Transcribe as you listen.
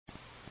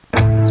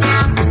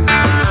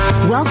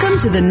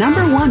to the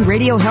 #1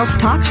 radio health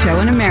talk show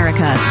in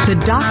America, the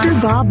Dr.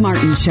 Bob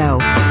Martin Show.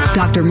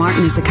 Dr.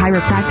 Martin is a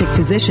chiropractic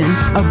physician,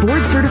 a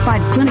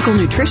board-certified clinical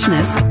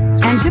nutritionist,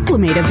 and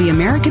diplomate of the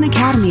American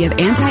Academy of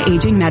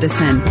Anti-Aging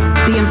Medicine.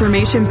 The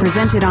information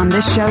presented on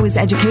this show is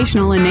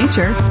educational in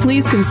nature.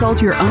 Please consult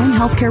your own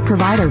healthcare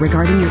provider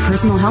regarding your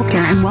personal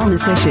healthcare and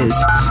wellness issues.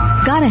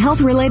 Got a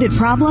health-related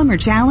problem or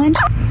challenge?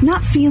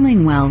 Not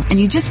feeling well, and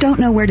you just don't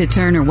know where to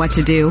turn or what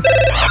to do?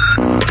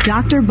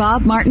 Dr.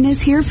 Bob Martin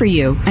is here for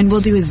you and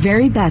will do his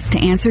very best to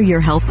answer your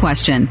health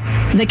question.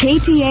 The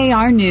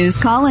KTAR News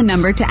call-in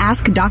number to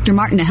ask Dr.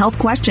 Martin a health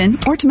question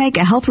or to make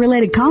a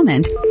health-related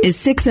comment is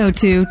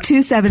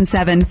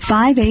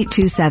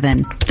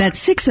 602-277-5827. That's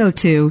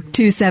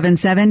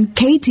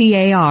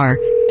 602-277-KTAR.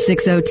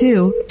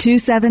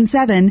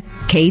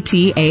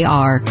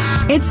 602-277-KTAR.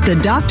 It's the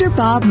Dr.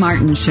 Bob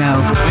Martin Show.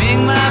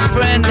 Ring my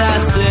friend, I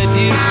said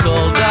you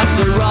called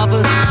Dr.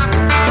 Robert.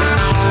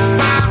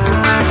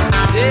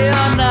 Day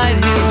or night,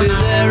 he'll be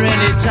there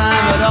anytime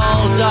at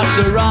all.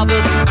 Dr.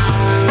 Robert.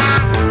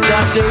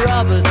 Dr.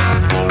 Robert.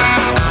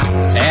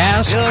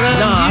 Ask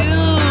not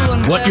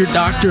what your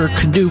doctor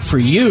can do for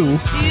you.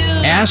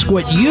 Ask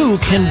what you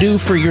can do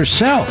for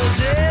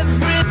yourself.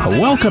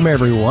 Welcome,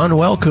 everyone.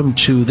 Welcome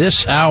to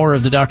this hour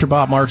of the Dr.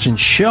 Bob Martin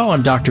Show.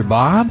 I'm Dr.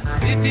 Bob,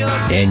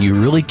 and you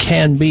really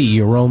can be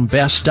your own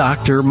best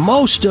doctor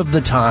most of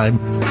the time,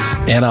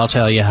 and I'll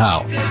tell you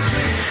how.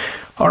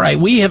 All right,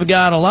 we have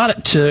got a lot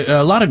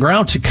of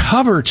ground to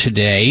cover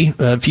today.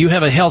 If you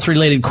have a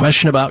health-related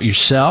question about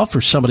yourself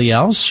or somebody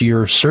else,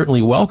 you're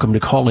certainly welcome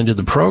to call into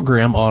the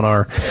program on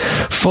our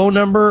phone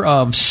number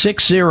of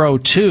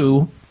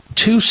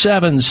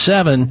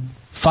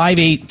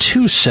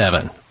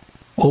 602-277-5827.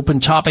 Open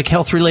topic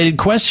health-related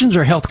questions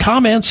or health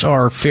comments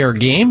are fair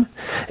game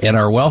and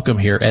are welcome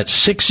here at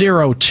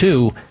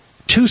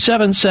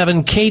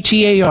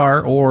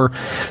 602-277-KTAR or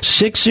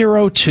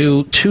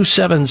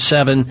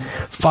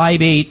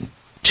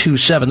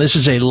 602-277-5827. This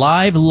is a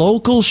live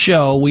local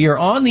show. We are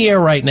on the air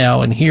right now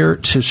and here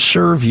to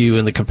serve you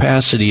in the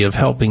capacity of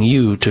helping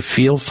you to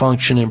feel,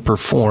 function, and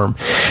perform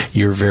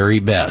your very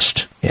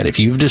best. And if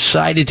you've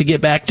decided to get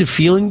back to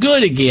feeling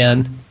good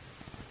again,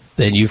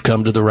 then you've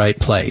come to the right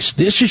place.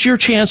 This is your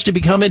chance to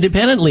become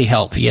independently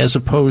healthy as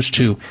opposed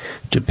to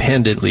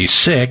dependently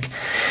sick,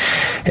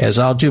 as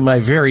I'll do my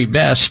very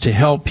best to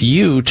help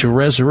you to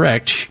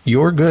resurrect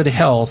your good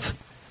health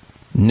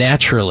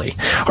naturally.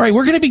 All right,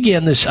 we're going to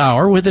begin this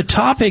hour with a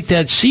topic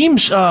that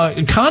seems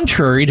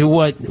contrary to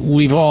what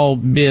we've all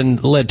been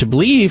led to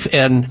believe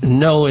and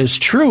know is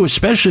true,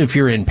 especially if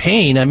you're in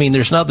pain. I mean,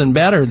 there's nothing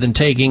better than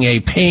taking a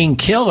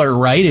painkiller,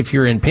 right, if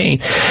you're in pain,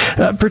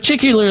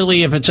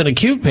 particularly if it's an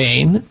acute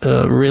pain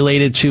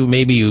related to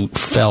maybe you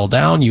fell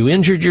down, you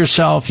injured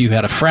yourself, you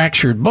had a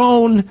fractured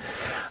bone,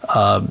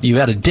 you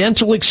had a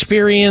dental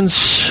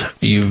experience,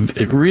 you've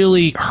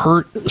really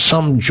hurt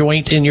some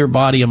joint in your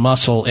body, a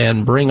muscle,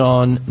 and bring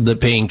on the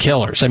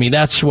painkillers. I mean,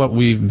 that's what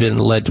we've been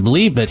led to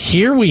believe. But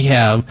here we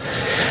have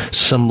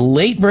some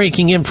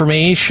late-breaking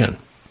information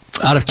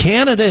out of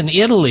Canada and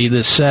Italy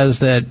that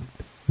says that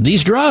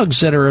these drugs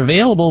that are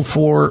available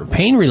for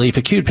pain relief,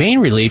 acute pain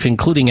relief,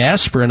 including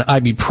aspirin,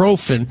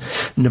 ibuprofen,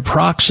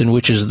 naproxen,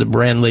 which is the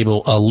brand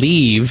label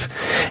Aleve,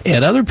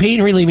 and other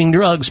pain-relieving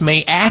drugs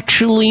may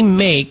actually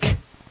make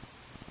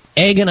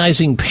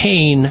agonizing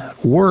pain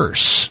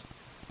worse.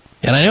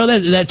 And I know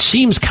that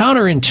seems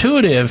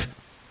counterintuitive,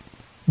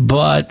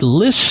 but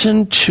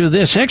listen to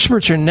this.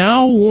 Experts are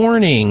now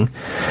warning,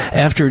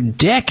 after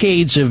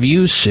decades of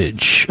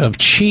usage of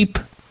cheap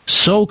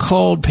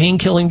so-called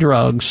pain-killing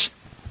drugs,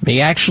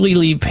 may actually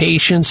leave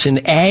patients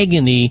in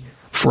agony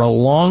for a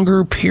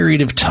longer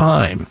period of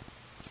time.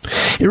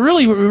 It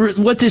really,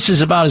 what this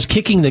is about is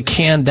kicking the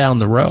can down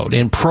the road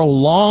and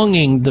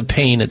prolonging the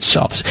pain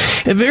itself.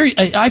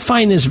 I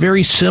find this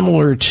very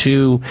similar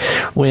to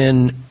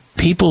when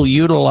people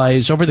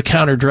utilize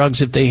over-the-counter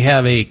drugs if they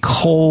have a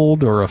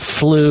cold or a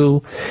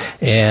flu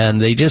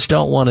and they just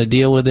don't want to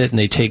deal with it, and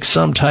they take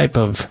some type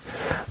of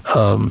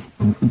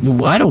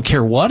I don't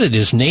care what it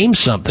is, name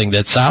something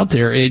that's out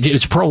there.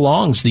 It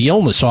prolongs the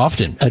illness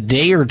often, a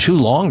day or two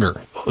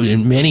longer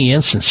in many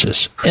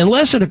instances.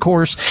 Unless, of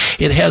course,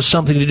 it has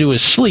something to do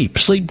with sleep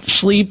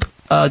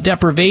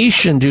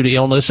deprivation due to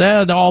illness.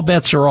 All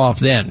bets are off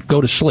then. Go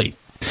to sleep.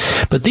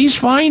 But these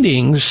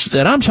findings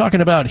that I'm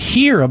talking about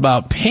here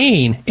about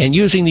pain and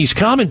using these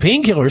common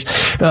painkillers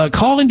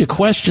call into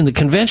question the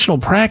conventional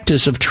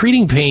practice of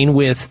treating pain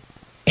with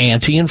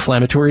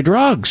anti-inflammatory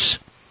drugs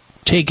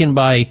taken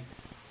by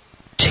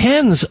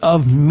tens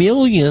of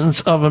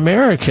millions of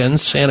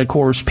Americans and, of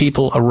course,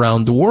 people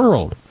around the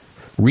world.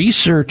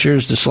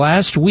 Researchers this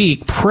last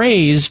week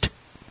praised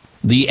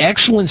the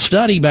excellent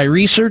study by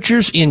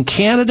researchers in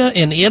Canada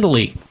and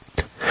Italy,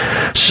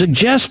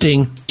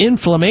 suggesting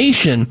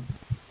inflammation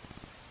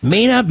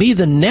may not be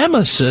the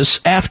nemesis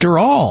after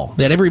all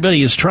that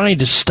everybody is trying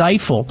to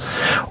stifle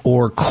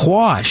or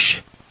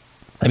quash.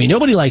 I mean,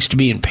 nobody likes to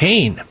be in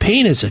pain.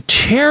 Pain is a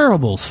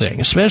terrible thing,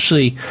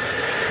 especially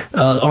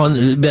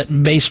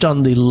based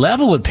on the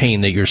level of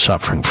pain that you're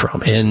suffering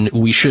from. And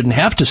we shouldn't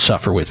have to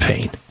suffer with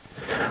pain.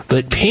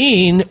 But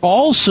pain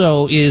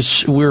also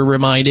is, we're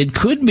reminded,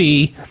 could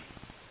be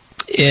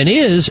and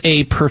is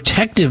a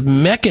protective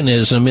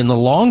mechanism in the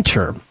long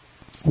term.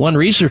 One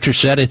researcher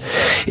said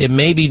it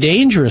may be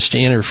dangerous to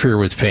interfere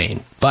with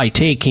pain by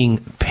taking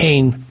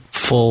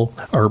painful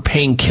or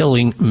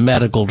pain-killing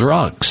medical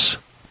drugs.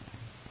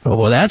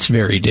 Well, that's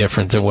very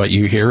different than what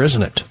you hear,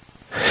 isn't it?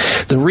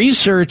 The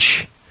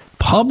research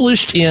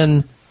published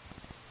in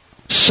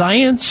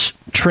Science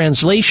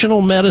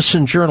Translational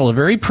Medicine Journal, a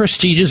very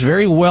prestigious,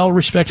 very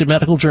well-respected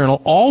medical journal,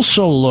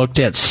 also looked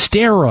at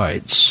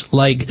steroids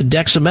like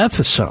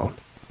dexamethasone,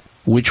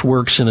 which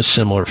works in a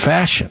similar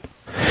fashion.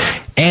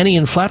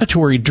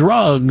 Anti-inflammatory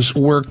drugs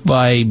work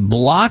by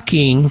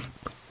blocking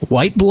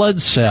white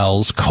blood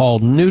cells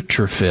called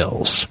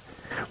neutrophils,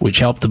 which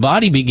help the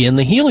body begin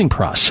the healing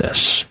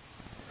process.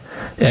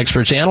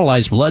 Experts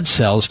analyzed blood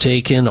cells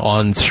taken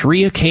on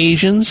 3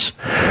 occasions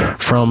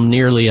from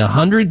nearly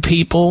 100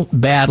 people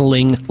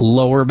battling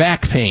lower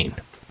back pain.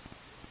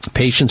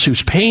 Patients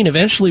whose pain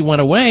eventually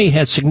went away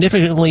had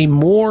significantly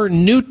more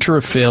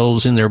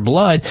neutrophils in their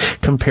blood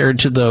compared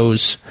to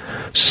those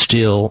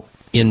still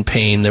in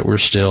pain that were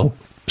still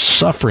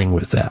suffering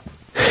with that.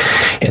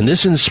 And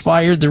this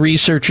inspired the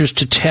researchers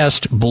to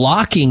test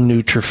blocking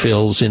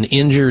neutrophils in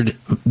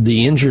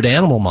the injured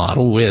animal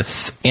model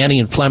with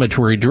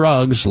anti-inflammatory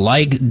drugs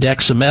like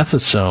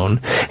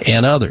dexamethasone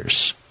and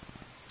others.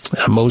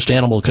 Most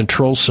animal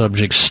control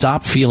subjects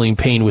stopped feeling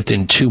pain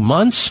within 2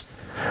 months,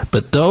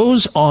 but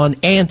those on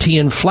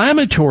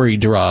anti-inflammatory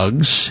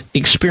drugs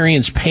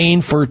experienced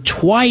pain for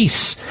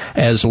twice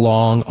as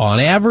long on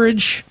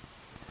average,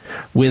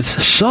 with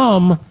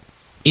some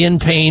in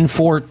pain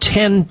for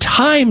 10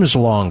 times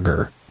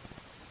longer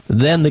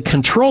than the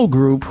control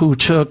group who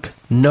took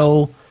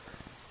no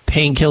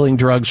pain-killing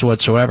drugs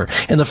whatsoever.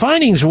 And the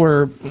findings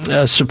were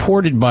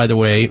supported, by the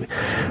way,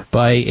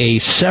 by a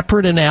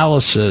separate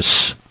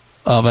analysis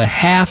of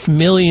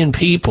 500,000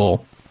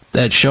 people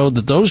that showed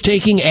that those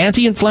taking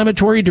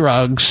anti-inflammatory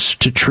drugs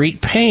to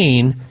treat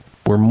pain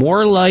were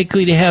more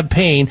likely to have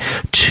pain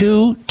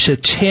 2 to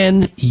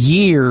 10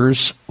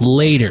 years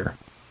later.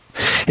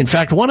 In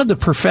fact, one of the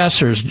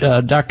professors,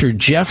 Dr.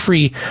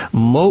 Jeffrey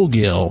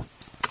Mogill,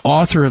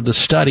 author of the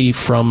study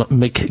from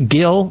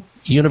McGill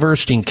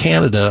University in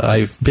Canada,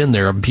 I've been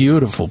there, a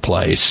beautiful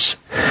place,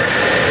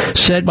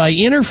 said by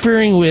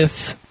interfering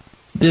with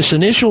this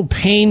initial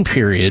pain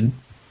period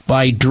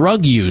by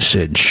drug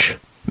usage,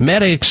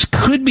 medics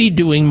could be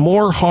doing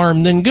more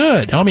harm than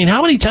good. I mean,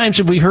 how many times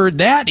have we heard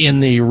that in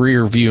the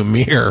rearview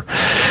mirror?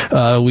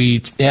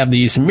 We have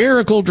these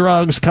miracle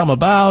drugs come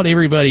about,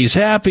 everybody's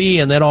happy,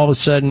 and then all of a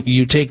sudden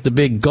you take the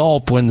big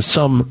gulp when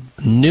some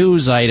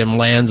news item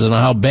lands on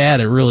how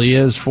bad it really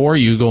is for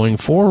you going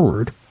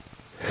forward.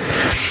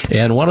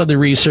 And one of the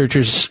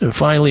researchers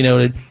finally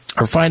noted,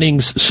 our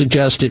findings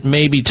suggest it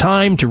may be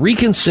time to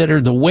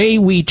reconsider the way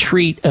we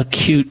treat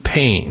acute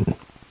pain.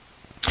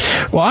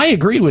 Well, I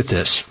agree with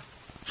this.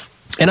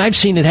 And I've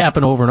seen it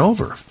happen over and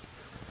over.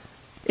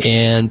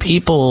 And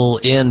people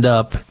end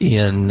up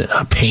in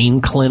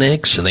pain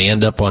clinics, and they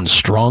end up on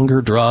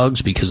stronger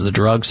drugs because the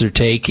drugs they're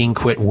taking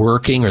quit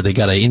working, or they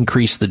got to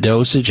increase the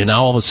dosage. And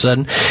now all of a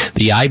sudden,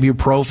 the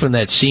ibuprofen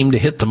that seemed to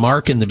hit the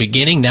mark in the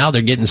beginning, now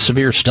they're getting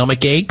severe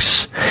stomach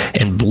aches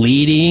and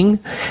bleeding,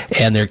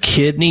 and their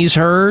kidneys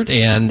hurt,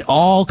 and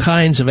all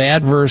kinds of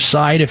adverse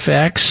side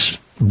effects,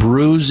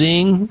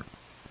 bruising.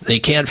 They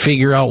can't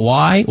figure out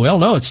why. Well,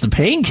 no, it's the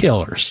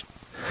painkillers.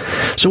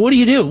 So what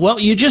do? Well,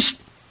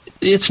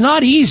 it's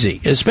not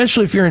easy,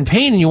 especially if you're in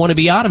pain and you want to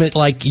be out of it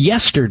like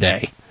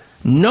yesterday.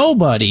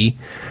 Nobody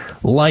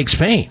likes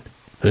pain,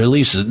 at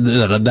least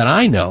that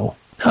I know.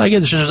 I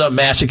guess there's a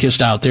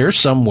masochist out there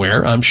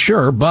somewhere, I'm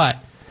sure, but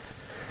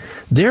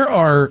there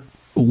are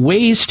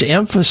ways to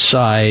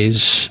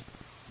emphasize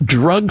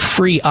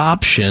drug-free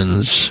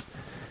options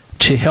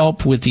to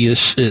help with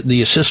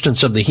the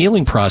assistance of the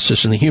healing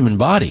process in the human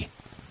body.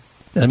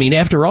 I mean,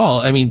 after all,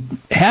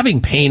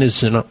 having pain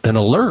is an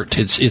alert.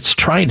 It's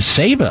trying to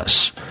save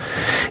us.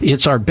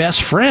 It's our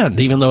best friend,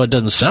 even though it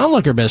doesn't sound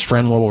like our best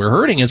friend while we're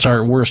hurting. It's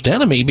our worst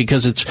enemy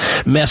because it's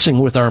messing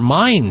with our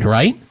mind,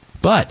 right?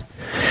 But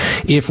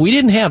if we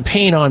didn't have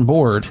pain on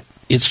board,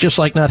 it's just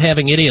like not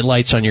having idiot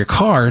lights on your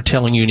car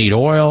telling you need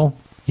oil,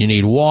 you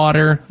need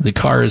water, the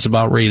car is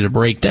about ready to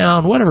break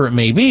down, whatever it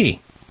may be.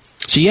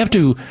 So you have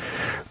to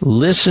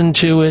listen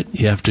to it.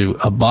 You have to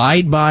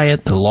abide by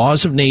it, the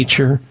laws of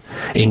nature,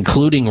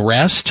 including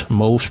rest.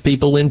 Most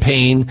people in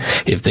pain,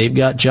 if they've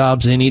got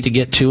jobs they need to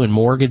get to and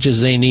mortgages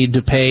they need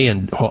to pay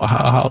and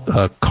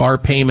car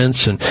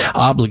payments and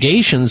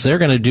obligations, they're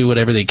going to do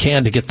whatever they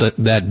can to get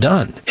that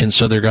done. And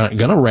so they're going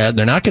to rest.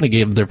 They're not going to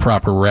give their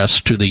proper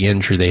rest to the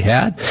injury they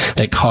had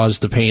that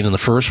caused the pain in the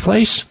first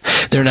place.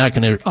 They're not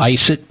going to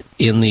ice it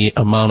in the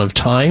amount of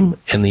time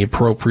and the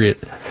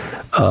appropriate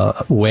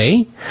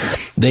way.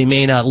 They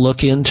may not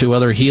look into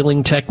other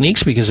healing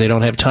techniques because they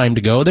don't have time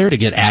to go there to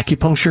get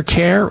acupuncture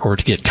care or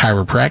to get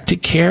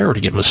chiropractic care or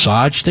to get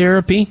massage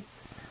therapy.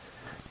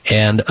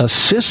 and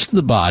assist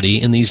the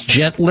body in these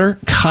gentler,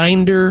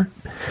 kinder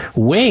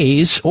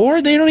ways,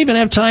 or they don't even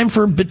have time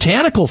for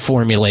botanical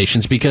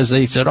formulations because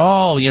they said,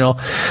 the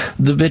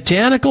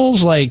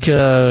botanicals like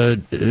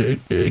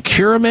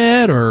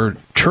Curamed or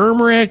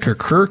turmeric or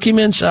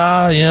curcumins,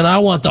 and I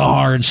want the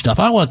hard stuff.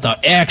 I want the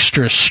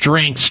extra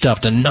strength stuff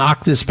to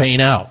knock this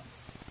pain out.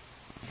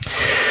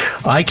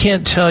 I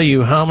can't tell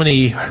you how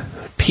many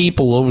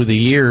people over the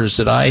years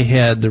that I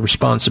had the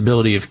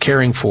responsibility of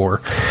caring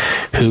for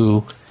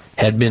who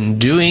had been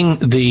doing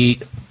the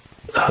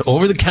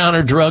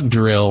over-the-counter drug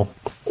drill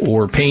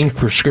or pain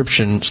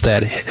prescriptions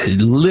that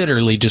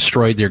literally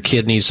destroyed their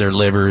kidneys, their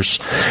livers,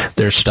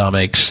 their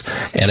stomachs,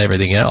 and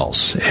everything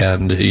else.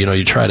 And,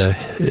 you try to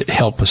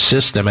help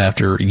assist them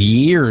after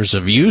years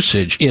of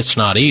usage. It's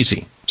not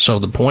easy. So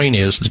the point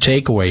is, the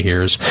takeaway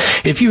here is,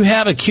 if you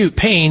have acute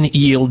pain,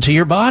 yield to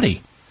your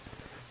body.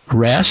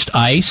 Rest,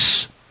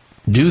 ice,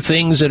 do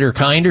things that are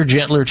kinder,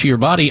 gentler to your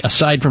body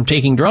aside from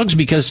taking drugs,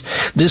 because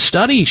this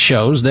study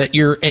shows that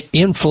your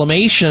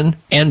inflammation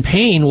and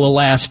pain will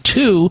last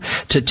 2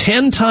 to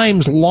 10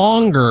 times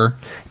longer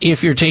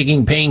if you're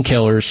taking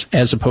painkillers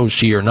as opposed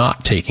to you're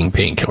not taking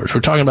painkillers.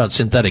 We're talking about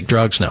synthetic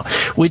drugs now,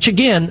 which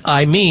again,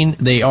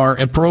 they are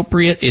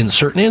appropriate in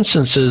certain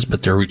instances,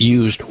 but they're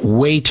used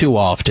way too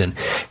often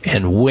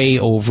and way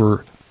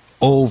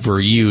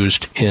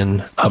overused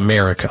in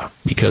America,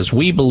 because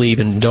we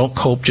believe in don't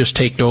cope, just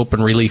take dope,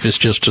 and relief is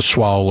just a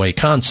swallow away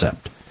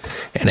concept,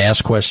 and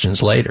ask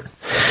questions later.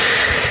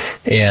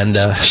 And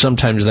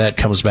sometimes that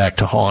comes back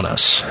to haunt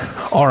us.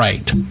 All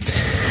right.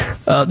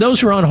 Those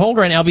who are on hold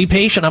right now, be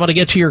patient. I'm going to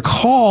get to your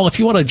call. If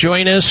you want to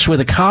join us with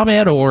a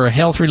comment or a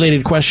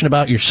health-related question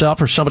about yourself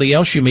or somebody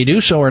else, you may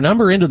do so. Our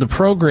number into the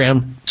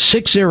program,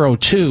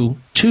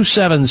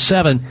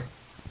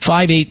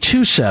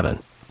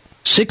 602-277-5827.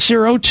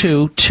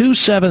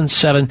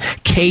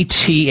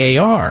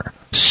 602-277-KTAR.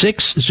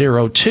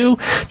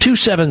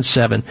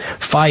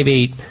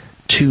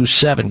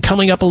 602-277-5827.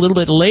 Coming up a little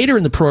bit later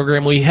in the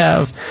program, we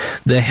have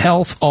the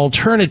health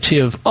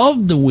alternative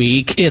of the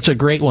week. It's a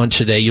great one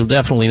today. You'll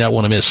definitely not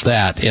want to miss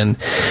that. And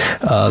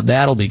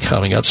that'll be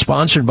coming up.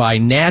 Sponsored by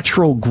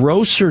Natural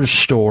Grocers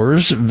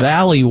Stores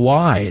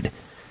Valley-wide.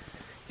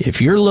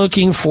 If you're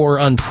looking for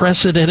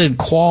unprecedented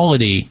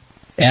quality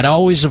at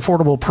always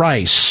affordable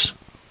price,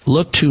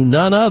 look to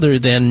none other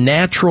than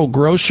Natural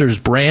Grocers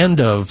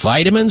brand of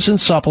vitamins and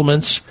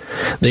supplements.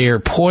 They are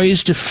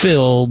poised to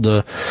fill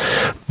the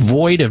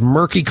void of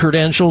murky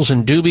credentials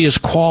and dubious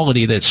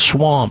quality that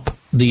swamp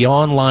the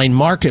online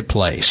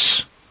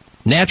marketplace.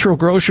 Natural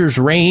Grocers'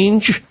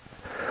 range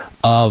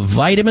of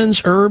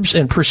vitamins, herbs,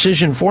 and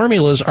precision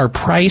formulas are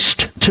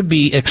priced to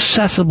be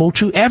accessible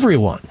to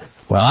everyone,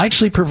 while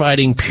actually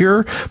providing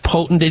pure,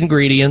 potent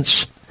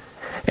ingredients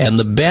and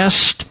the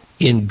best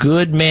in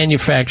good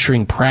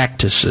manufacturing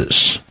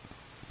practices.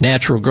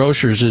 Natural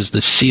Grocers is the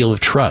seal of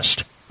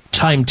trust,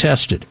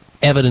 time-tested,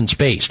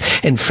 evidence-based,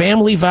 and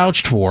family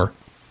vouched for,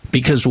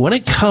 because when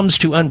it comes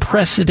to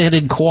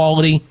unprecedented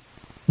quality,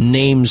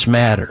 names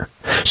matter.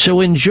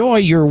 So enjoy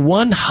your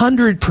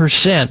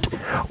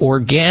 100%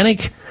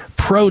 organic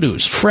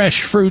produce,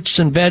 fresh fruits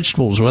and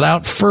vegetables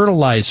without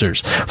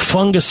fertilizers,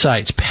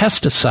 fungicides,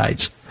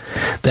 pesticides,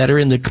 that are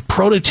in the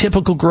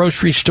prototypical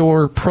grocery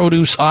store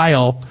produce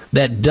aisle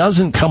that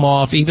doesn't come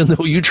off even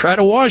though you try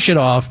to wash it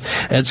off.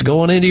 It's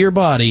going into your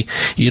body.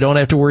 You don't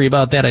have to worry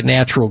about that at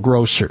Natural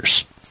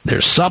Grocers.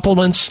 There's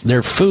supplements,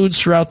 there's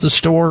foods throughout the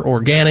store,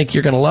 organic.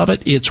 You're going to love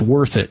it. It's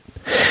worth it.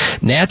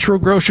 Natural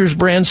Grocers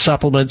brand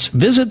supplements.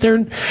 Visit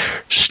their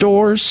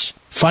stores.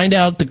 Find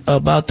out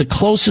about the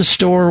closest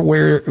store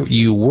where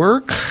you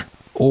work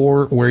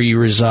or where you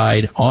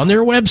reside on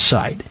their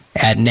website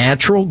at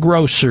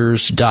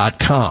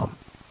naturalgrocers.com.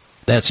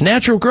 That's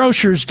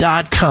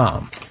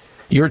naturalgrocers.com.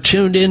 You're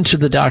tuned in to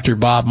the Dr.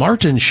 Bob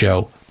Martin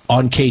Show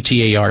on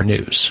KTAR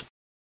News.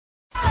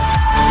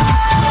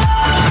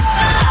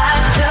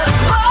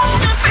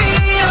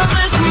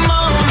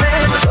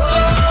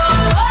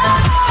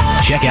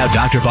 Check out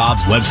Dr.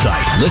 Bob's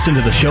website. Listen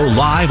to the show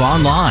live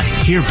online.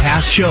 Hear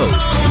past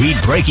shows. Read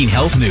breaking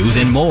health news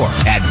and more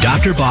at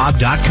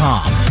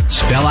drbob.com.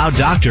 Spell out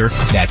doctor.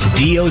 That's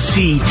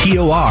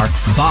DOCTOR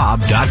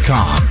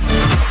Bob.com.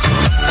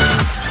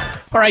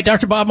 All right,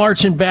 Dr. Bob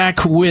Martin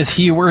back with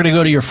you. We're going to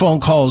go to your phone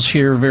calls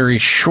here very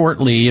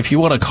shortly. If you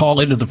want to call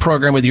into the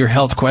program with your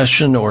health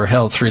question or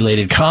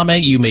health-related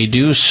comment, you may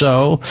do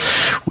so.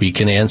 We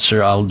can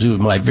answer. I'll do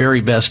my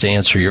very best to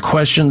answer your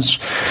questions.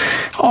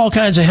 All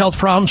kinds of health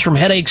problems, from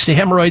headaches to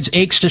hemorrhoids,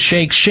 aches to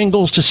shakes,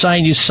 shingles to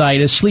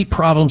sinusitis, sleep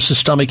problems to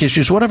stomach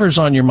issues, whatever's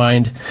on your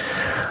mind.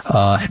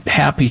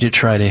 Happy to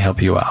try to help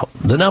you out.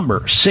 The number,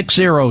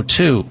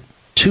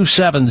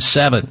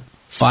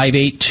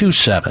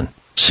 602-277-5827.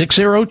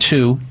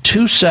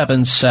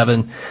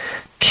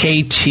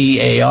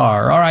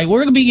 602-277-KTAR. All right, we're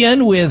going to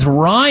begin with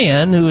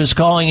Ryan, who is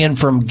calling in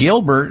from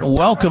Gilbert.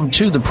 Welcome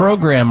to the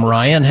program,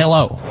 Ryan.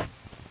 Hello.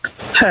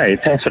 Hi,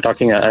 thanks for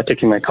taking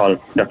my call,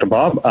 Dr.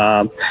 Bob.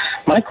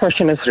 My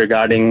question is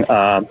regarding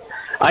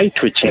eye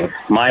twitching.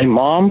 My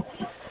mom,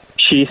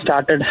 she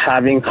started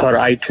having her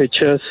eye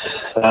twitches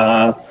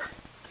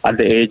at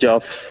the age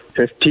of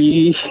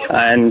 50,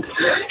 and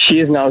she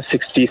is now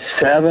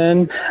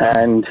 67,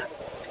 and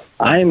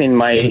I'm in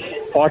my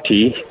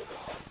 40,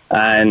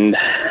 and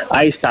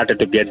I started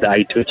to get the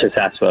eye twitches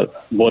as well.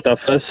 Both of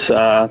us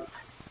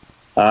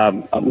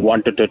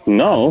wanted to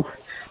know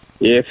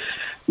if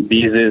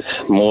this is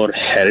more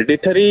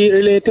hereditary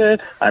related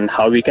and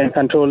how we can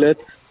control it.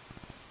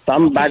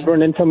 Some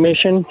background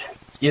information.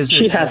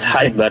 She has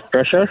high blood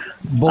pressure.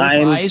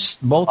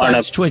 Both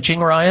eyes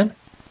twitching, Ryan?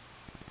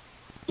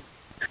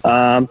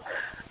 The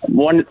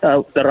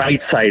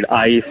right side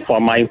eye for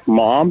my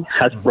mom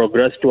has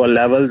progressed to a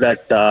level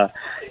that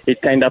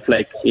it kind of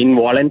like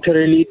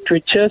involuntarily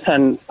twitches,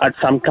 and at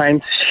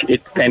sometimes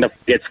it kind of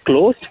gets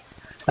closed,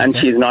 and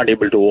she's not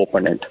able to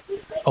open it.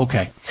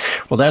 Okay.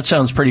 Well, that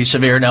sounds pretty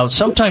severe. Now,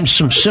 sometimes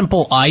some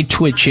simple eye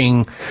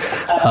twitching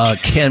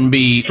can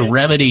be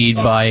remedied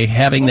by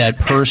having that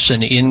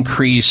person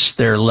increase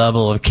their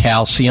level of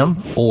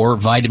calcium or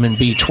vitamin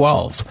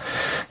B12.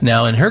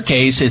 Now, in her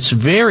case, it's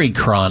very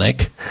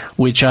chronic,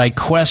 which I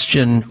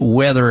question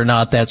whether or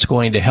not that's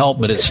going to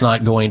help, but it's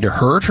not going to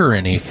hurt her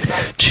any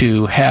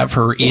to have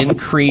her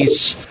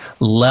increase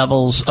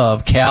levels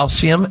of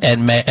calcium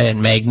and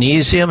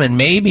magnesium and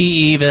maybe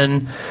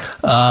even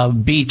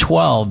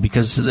B12,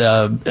 because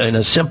in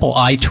a simple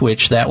eye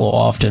twitch that will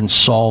often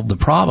solve the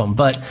problem.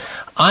 But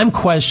I'm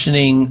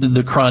questioning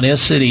the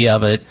chronicity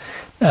of it,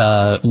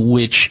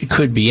 which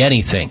could be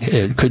anything.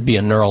 It could be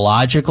a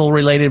neurological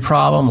related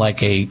problem,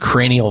 like a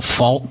cranial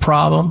fault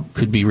problem.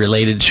 Could be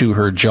related to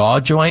her jaw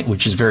joint,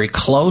 which is very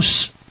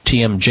close.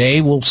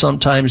 TMJ will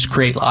sometimes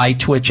create eye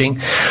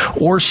twitching,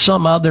 or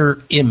some other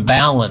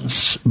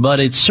imbalance, but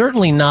it's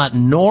certainly not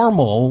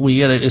normal. We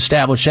got to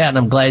establish that, and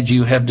I'm glad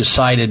you have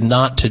decided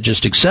not to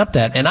just accept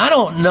that. And I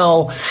don't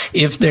know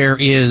if there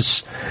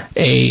is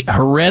a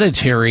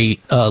hereditary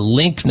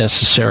link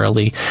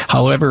necessarily.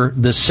 However,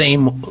 the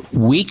same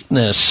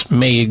weakness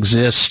may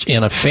exist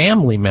in a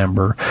family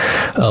member,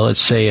 let's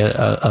say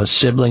a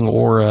sibling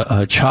or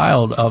a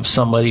child of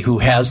somebody who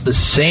has the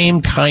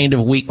same kind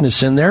of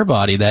weakness in their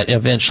body that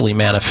eventually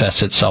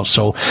manifests itself.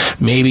 So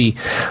maybe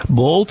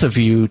both of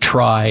you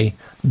try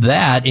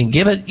that and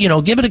give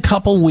it a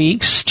couple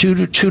weeks,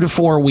 2 to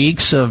 4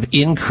 weeks of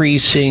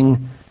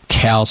increasing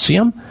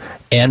calcium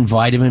and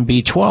vitamin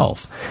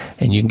B12.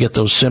 And you can get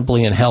those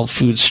simply in health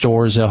food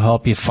stores. They'll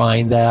help you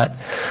find that.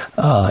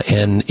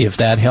 And if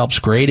that helps,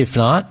 great. If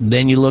not,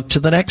 then you look to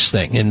the next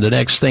thing. And the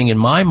next thing, in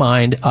my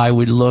mind, I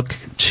would look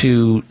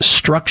to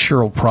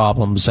structural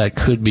problems that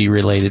could be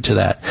related to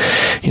that.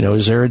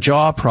 Is there a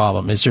jaw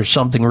problem? Is there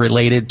something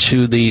related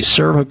to the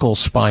cervical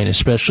spine,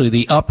 especially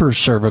the upper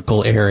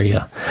cervical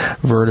area?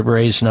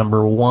 Vertebrae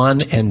number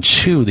 1 and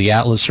 2, the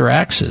atlas or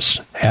axis.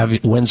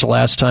 When's the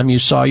last time you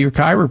saw your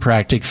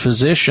chiropractic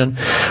physician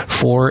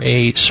for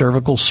a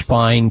cervical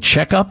spine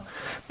checkup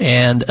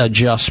and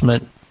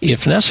adjustment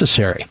if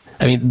necessary?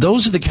 I mean,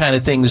 those are the kind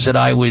of things that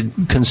I would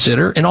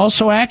consider. And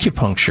also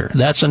acupuncture.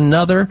 That's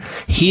another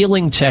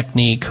healing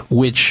technique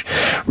which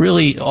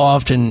really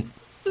often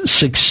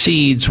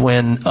succeeds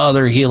when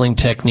other healing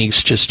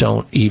techniques just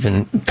don't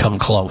even come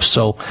close.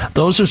 So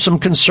those are some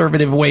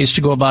conservative ways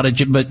to go about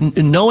it. But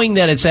knowing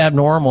that it's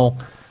abnormal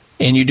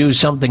and you do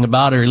something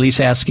about it, or at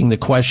least asking the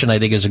question, I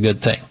think is a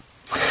good thing.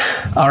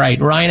 All right,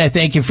 Ryan, I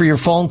thank you for your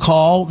phone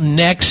call.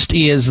 Next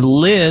is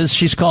Liz.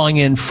 She's calling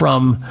in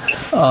from,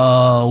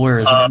 where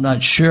is it? I'm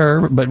not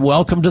sure, but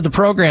welcome to the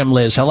program,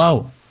 Liz.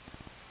 Hello.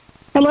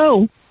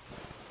 Hello.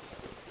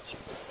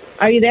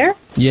 Are you there?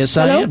 Yes,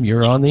 Hello? I am.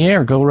 You're on the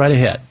air. Go right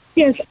ahead.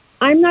 Yes,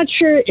 I'm not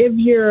sure I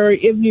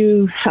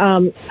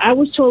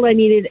was told I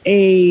needed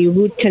a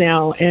root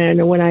canal,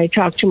 and when I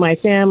talked to my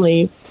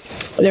family,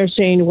 they're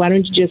saying, why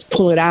don't you just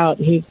pull it out?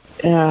 A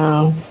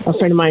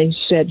friend of mine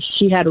said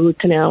he had a root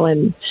canal,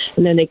 and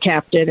then they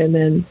capped it, and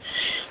then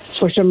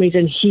for some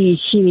reason he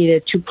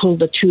needed to pull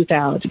the tooth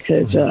out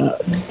because,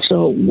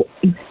 so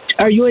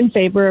are you in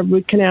favor of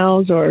root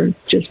canals or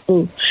just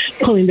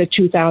pulling the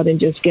tooth out and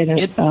just getting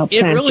Liz,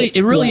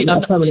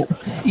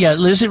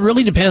 it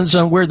really depends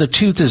on where the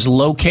tooth is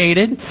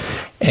located.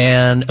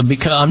 And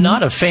because I'm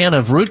not a fan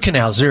of root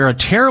canals, they're a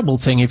terrible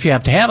thing if you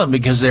have to have them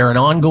because they're an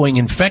ongoing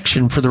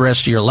infection for the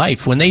rest of your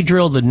life. When they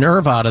drill the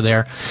nerve out of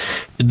there,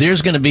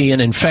 there's going to be an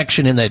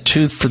infection in that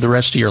tooth for the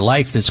rest of your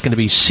life that's going to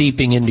be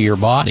seeping into your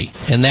body,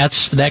 and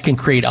that can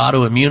create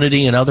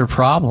autoimmunity and other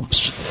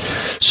problems.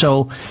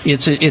 So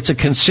it's a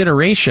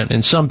consideration,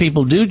 and some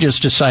people do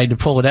just decide to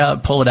pull it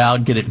out,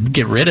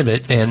 get rid of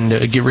it,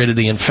 and get rid of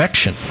the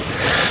infection.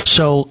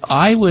 So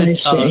I would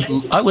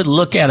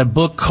look at a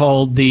book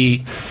called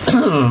The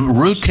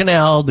Root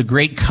Canal, The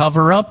Great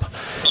Cover-Up.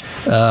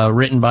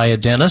 written by a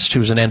dentist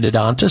who's an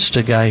endodontist,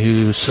 a guy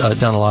who's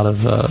done a lot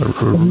of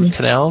root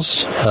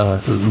canals.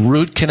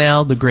 Root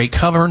Canal, the Great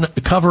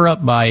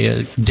Cover-Up by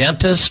a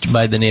dentist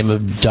by the name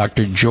of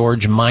Dr.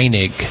 George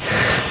Meinig.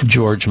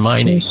 George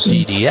Meinig,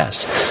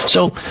 DDS.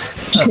 So,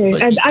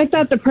 okay. And I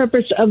thought the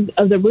purpose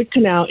of the root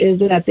canal is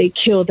that they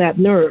kill that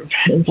nerve.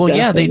 Well,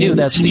 yeah, they do.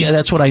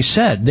 That's what I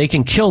said. They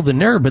can kill the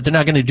nerve, but they're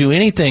not going to do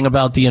anything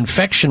about the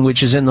infection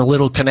which is in the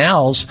little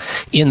canals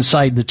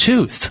inside the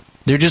tooth.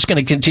 They're just going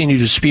to continue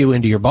to spew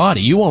into your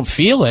body. You won't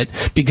feel it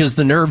because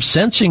the nerve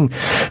sensing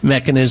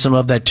mechanism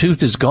of that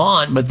tooth is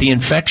gone, but the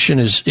infection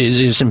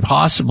is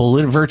impossible,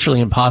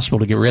 virtually impossible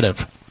to get rid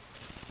of.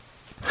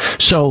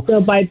 So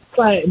by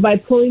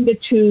pulling the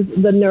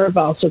tooth, the nerve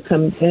also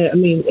comes.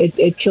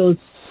 It kills.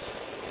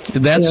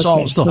 That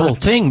solves the whole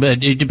thing,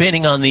 but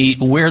depending on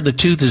where the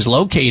tooth is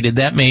located,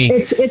 that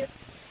may.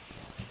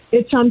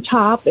 It's on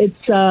top.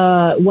 It's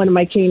one of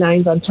my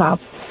canines on top.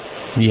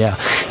 Yeah.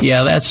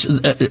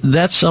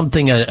 That's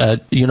something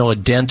a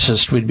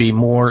dentist would be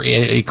more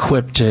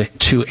equipped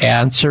to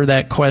answer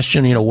that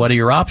question. What are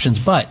your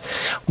options? But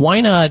why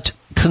not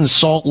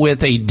consult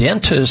with a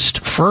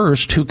dentist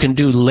first who can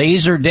do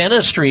laser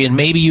dentistry, and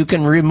maybe you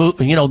can remove,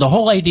 the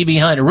whole idea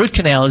behind a root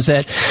canal is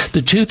that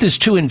the tooth is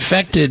too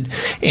infected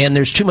and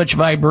there's too much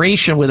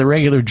vibration with a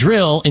regular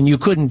drill and you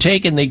couldn't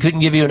take it and they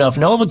couldn't give you enough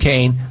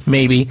Novocaine,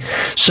 maybe.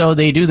 So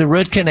they do the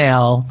root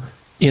canal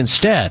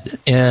instead.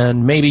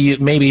 And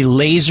maybe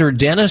laser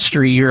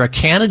dentistry, you're a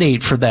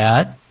candidate for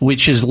that,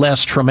 which is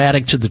less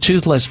traumatic to the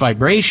tooth, less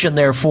vibration.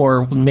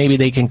 Therefore, maybe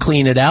they can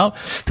clean it out,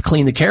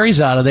 clean the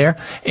caries out of there,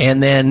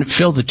 and then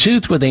fill the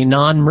tooth with a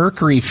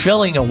non-mercury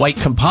filling, a white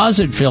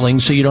composite filling,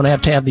 so you don't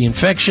have to have the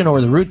infection or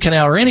the root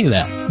canal or any of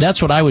that.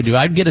 That's what I would do.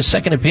 I'd get a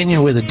second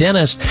opinion with a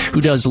dentist who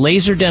does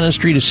laser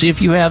dentistry to see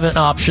if you have an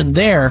option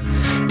there,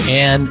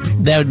 and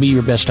that would be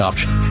your best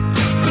option.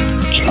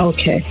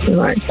 Okay. All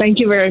right. Thank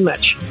you very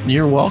much.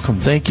 You're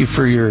welcome. Thank you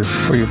for your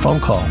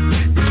phone call.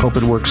 Hope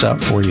it works out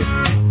for you.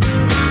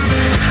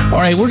 All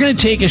right, we're going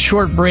to take a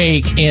short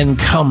break and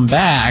come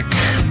back.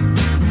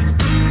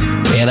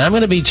 And I'm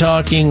going to be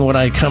talking when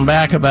I come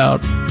back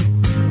about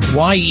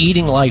why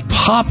eating like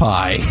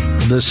Popeye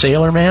the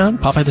Sailor Man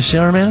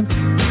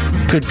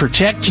could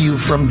protect you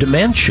from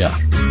dementia.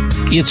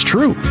 It's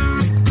true.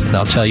 And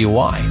I'll tell you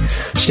why.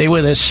 Stay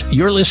with us.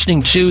 You're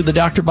listening to the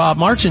Dr. Bob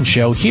Martin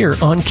Show here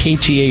on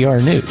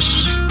KTAR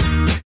News.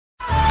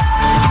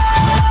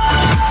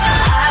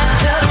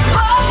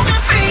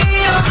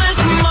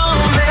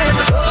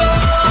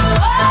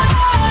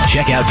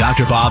 Check out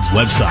Dr. Bob's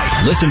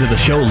website. Listen to the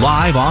show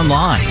live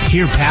online.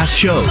 Hear past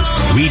shows.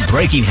 Read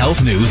breaking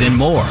health news and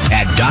more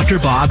at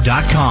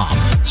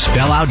drbob.com.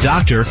 Spell out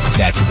doctor.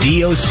 That's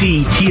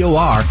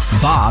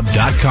DOCTOR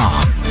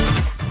Bob.com.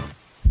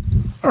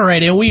 All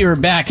right, and we are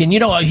back. And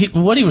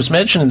what he was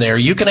mentioning there,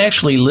 you can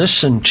actually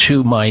listen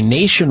to my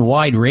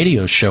nationwide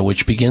radio show,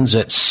 which begins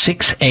at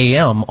 6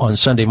 a.m. on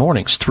Sunday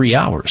mornings, 3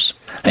 hours.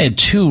 I had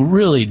two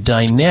really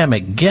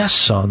dynamic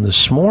guests on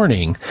this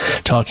morning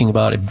talking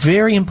about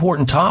very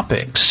important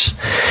topics.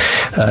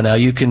 Now,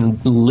 you can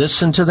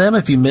listen to them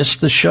if you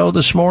missed the show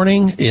this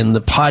morning in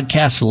the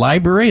podcast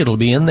library. It'll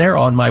be in there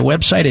on my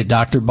website at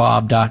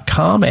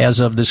drbob.com. As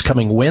of this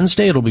coming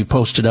Wednesday, it'll be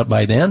posted up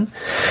by then.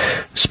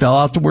 Spell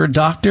out the word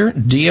doctor,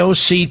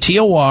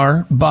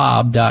 DOCTOR,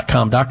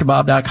 Bob.com,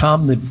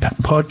 drbob.com, the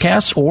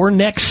podcast, or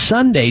next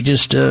Sunday,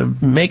 just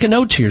make a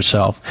note to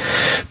yourself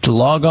to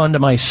log on to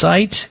my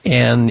site,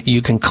 and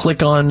you can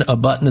click on a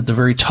button at the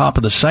very top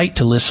of the site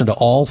to listen to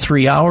all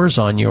 3 hours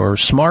on your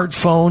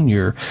smartphone,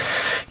 your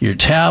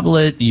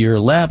tablet, your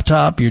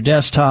laptop, your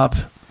desktop,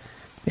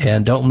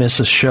 and don't miss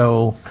a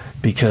show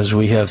because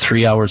we have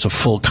 3 hours of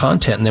full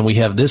content, and then we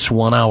have this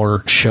 1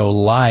 hour show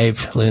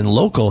live and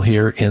local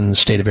here in the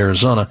state of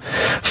Arizona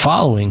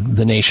following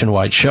the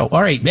nationwide show.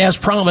 All right, as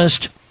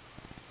promised,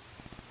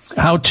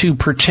 how to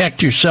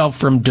protect yourself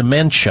from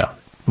dementia.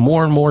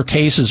 More and more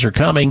cases are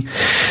coming.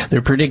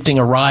 They're predicting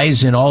a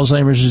rise in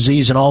Alzheimer's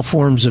disease and all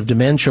forms of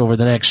dementia over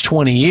the next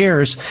 20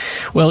 years.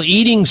 Well,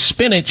 eating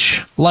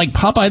spinach like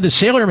Popeye the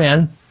Sailor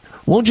Man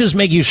won't just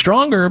make you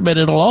stronger, but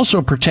it'll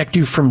also protect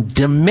you from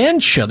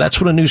dementia.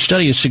 That's what a new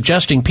study is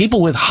suggesting.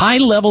 People with high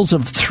levels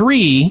of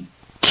 3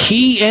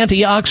 key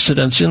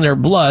antioxidants in their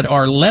blood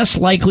are less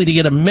likely to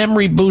get a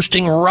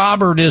memory-boosting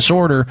robber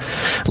disorder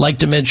like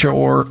dementia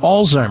or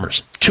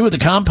Alzheimer's. 2 of the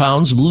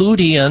compounds,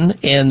 lutein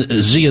and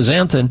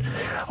zeaxanthin,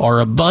 are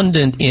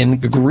abundant in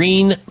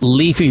green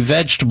leafy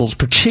vegetables,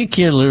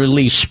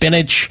 particularly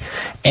spinach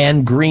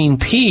and green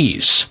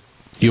peas.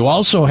 You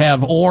also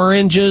have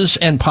oranges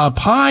and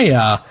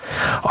papaya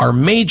are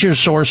major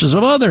sources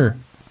of other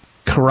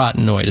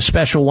carotenoid, a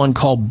special one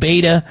called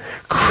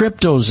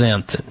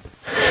beta-cryptoxanthin.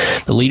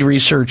 The lead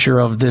researcher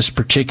of this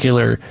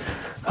particular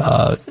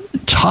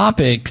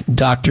topic,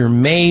 Dr.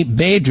 May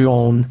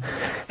Bajon,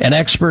 an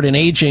expert in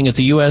aging at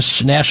the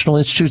U.S. National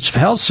Institutes of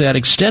Health, said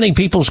extending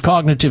people's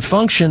cognitive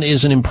function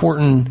is an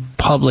important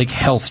public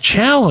health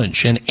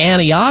challenge, and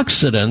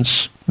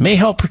antioxidants may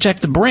help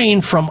protect the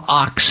brain from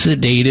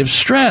oxidative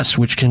stress,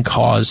 which can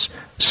cause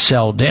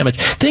cell damage.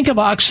 Think of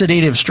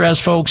oxidative stress,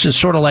 folks, as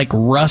sort of like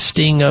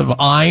rusting of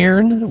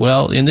iron.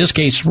 Well, in this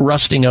case,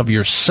 rusting of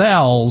your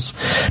cells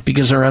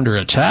because they're under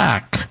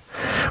attack.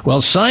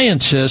 Well,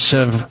 scientists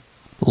have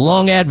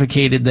long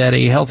advocated that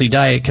a healthy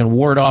diet can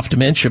ward off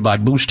dementia by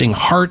boosting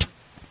heart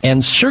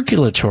and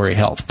circulatory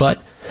health,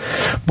 but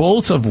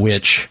both of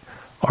which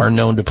are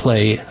known to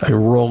play a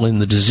role in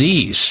the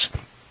disease.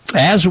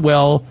 As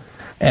well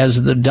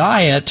as the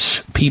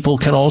diet, people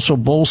can also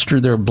bolster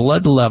their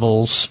blood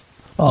levels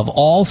of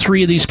all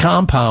three of these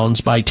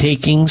compounds by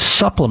taking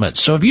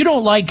supplements. So if you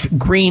don't like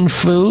green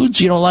foods,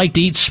 you don't like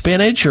to eat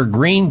spinach or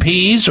green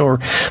peas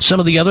or some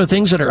of the other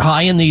things that are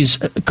high in these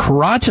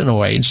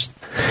carotenoids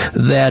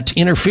that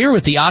interfere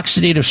with the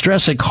oxidative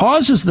stress that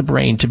causes the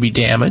brain to be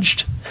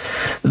damaged,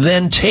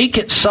 then take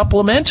it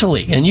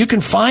supplementally. And you can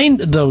find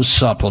those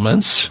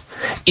supplements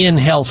in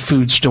health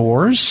food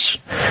stores.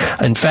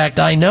 In fact,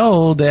 I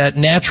know that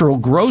natural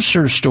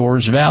grocer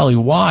stores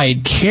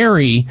valley-wide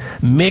carry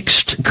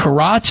mixed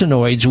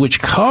carotenoids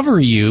which cover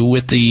you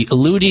with the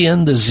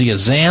lutein, the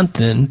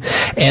zeaxanthin,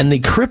 and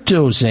the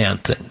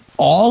cryptoxanthin,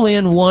 all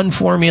in one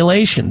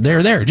formulation.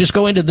 They're there. Just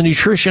go into the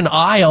nutrition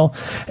aisle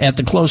at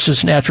the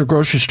closest natural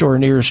grocery store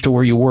nearest to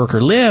where you work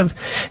or live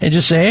and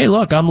just say, hey,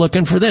 look, I'm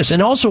looking for this.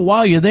 And also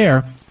while you're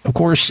there, of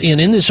course,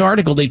 in this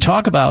article, they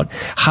talk about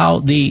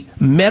how the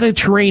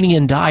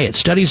Mediterranean diet,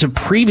 studies have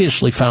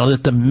previously found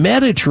that the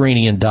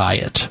Mediterranean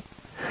diet,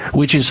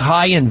 which is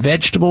high in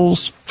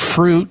vegetables,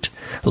 fruit,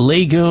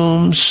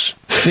 legumes,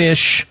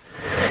 fish,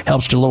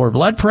 helps to lower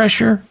blood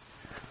pressure,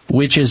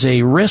 which is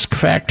a risk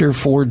factor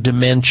for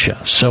dementia.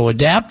 So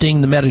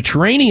adapting the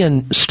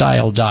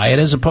Mediterranean-style diet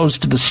as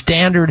opposed to the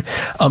standard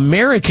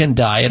American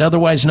diet,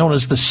 otherwise known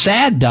as the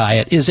SAD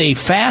diet, is a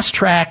fast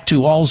track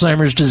to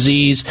Alzheimer's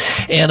disease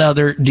and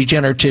other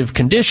degenerative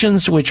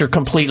conditions, which are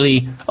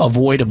completely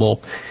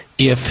avoidable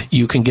if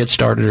you can get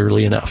started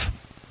early enough.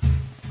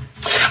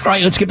 All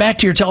right, let's get back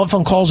to your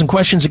telephone calls and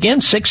questions again.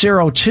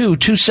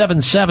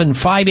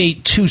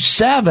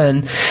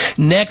 602-277-5827.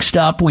 Next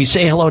up, we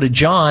say hello to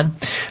John.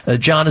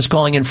 John is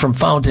calling in from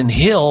Fountain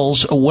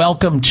Hills.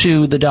 Welcome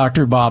to the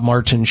Dr. Bob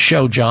Martin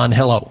Show. John,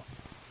 hello.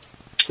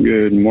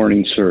 Good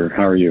morning, sir.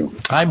 How are you?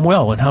 I'm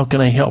well, and how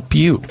can I help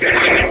you?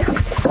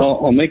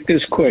 Well, I'll make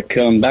this quick.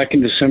 Back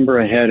in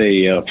December, I had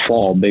a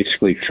fall,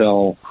 basically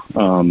fell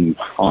onto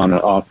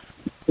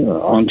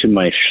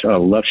my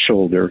left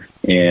shoulder,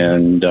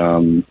 and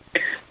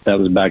that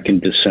was back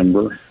in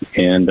December,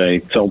 and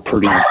I fell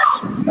pretty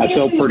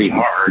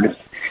hard,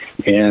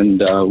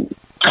 and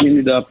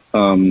ended up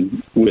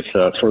with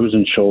a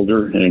frozen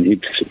shoulder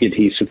and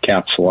adhesive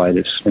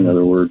capsulitis, in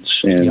other words,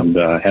 and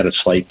had a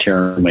slight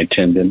tear in my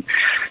tendon.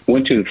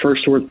 Went to the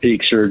first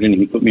orthopedic surgeon.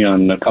 He put me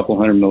on a couple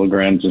 100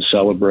 milligrams of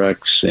Celebrex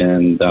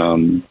and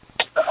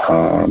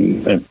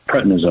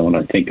prednisone,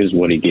 I think is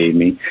what he gave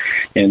me.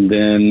 And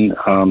then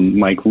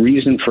my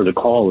reason for the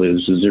call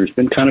is there's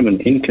been kind of an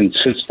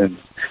inconsistent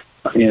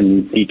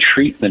in the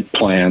treatment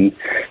plan.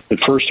 The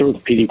first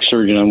orthopedic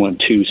surgeon I went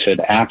to said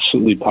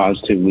absolutely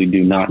positively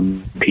do not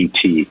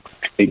PT.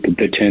 It could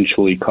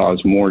potentially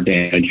cause more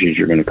damage as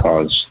you're going to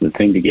cause the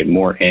thing to get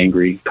more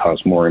angry,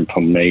 cause more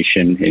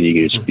inflammation, and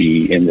you just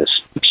be in this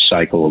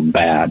cycle of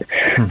bad.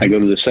 I go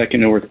to the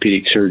second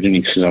orthopedic surgeon.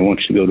 He says, I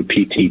want you to go to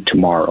PT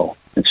tomorrow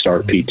and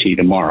start PT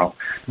tomorrow.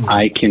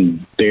 I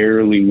can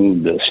barely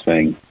move this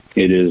thing.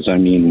 It is,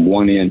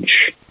 1 inch.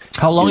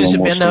 How long has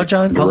it been now,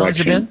 John? How long has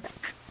it been?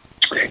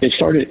 It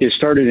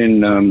started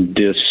in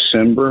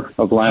December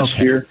of last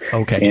year.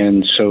 Okay.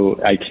 And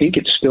so I think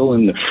it's still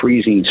in the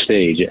freezing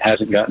stage. It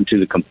hasn't gotten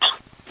to the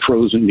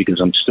frozen because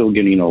I'm still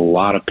getting a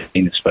lot of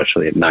pain,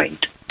 especially at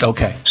night.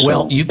 Okay. So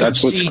well, you can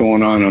see what's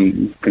going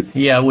on.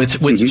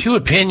 With two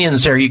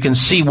opinions there, you can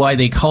see why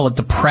they call it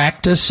the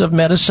practice of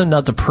medicine,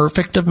 not the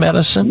perfect of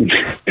medicine.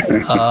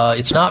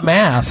 It's not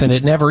math, and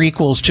it never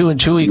equals 2 and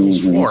 2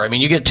 equals 4. I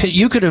mean,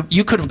 you could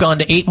have gone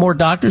to 8 more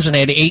doctors and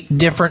had 8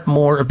 different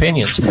more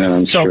opinions.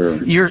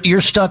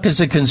 You're stuck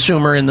as a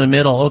consumer in the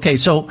middle. Okay,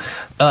 so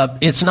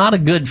it's not a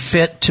good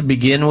fit to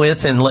begin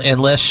with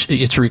unless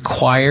it's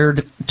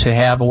required to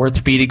have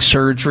orthopedic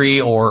surgery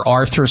or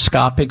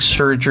arthroscopic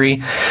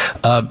surgery.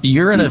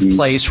 You're in a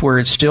place where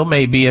it still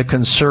may be a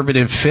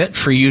conservative fit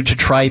for you to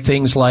try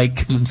things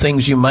like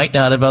things you might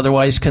not have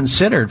otherwise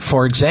considered.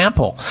 For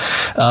example,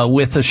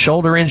 with a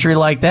shoulder injury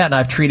like that, and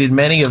I've treated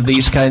many of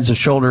these kinds of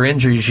shoulder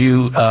injuries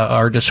you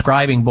are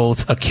describing,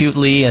 both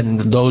acutely and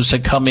those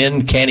that come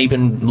in can't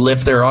even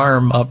lift their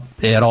arm up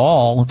at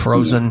all,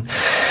 frozen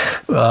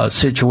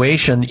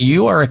situation.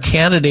 You are a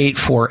candidate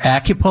for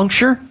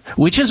acupuncture,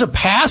 which is a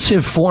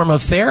passive form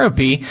of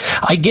therapy.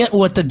 I get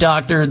what the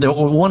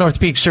one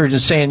orthopedic surgeon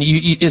is saying.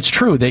 It's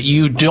true that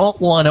you don't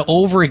want to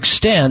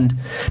overextend,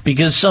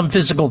 because some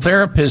physical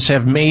therapists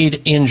have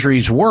made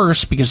injuries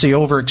worse because they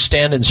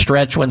overextend and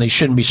stretch when they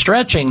shouldn't be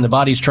stretching. The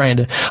body's trying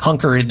to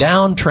hunker it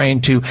down,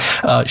 trying to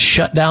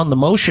shut down the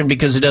motion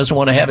because it doesn't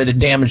want to have it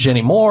damaged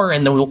anymore.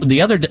 And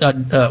the other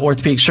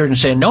orthopedic surgeon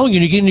saying, no,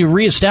 you need to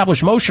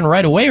reestablish motion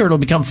right away or it'll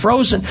become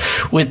frozen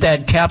with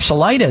that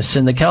capsulitis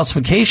and the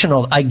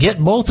calcification. I get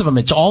both of them.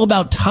 It's all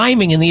about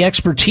timing and the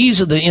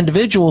expertise of the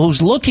individual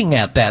who's looking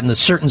at that and the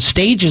certain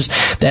stages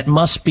that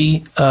must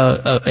be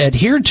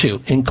adhered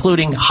to,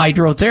 including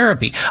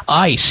hydrotherapy,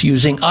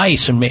 using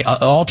ice and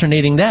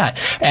alternating that,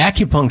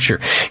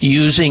 acupuncture,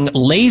 using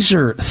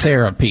laser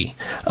therapy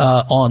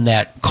on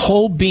that,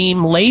 cold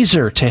beam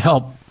laser to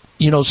help,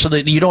 so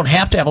that you don't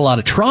have to have a lot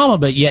of trauma,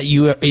 but yet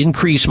you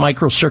increase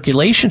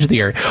microcirculation to the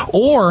area.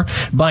 Or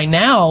by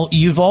now,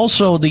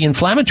 the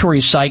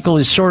inflammatory cycle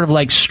is sort of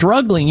like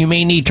struggling. You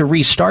may need to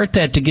restart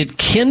that to get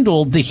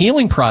kindled the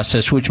healing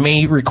process, which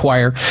may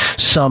require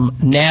some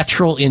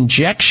natural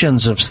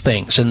injections of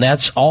things. And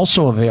that's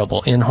also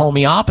available in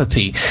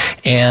homeopathy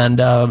and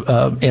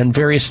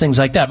various things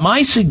like that.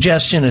 My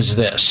suggestion is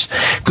this.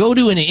 Go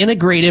to an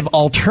integrative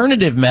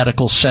alternative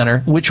medical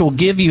center, which will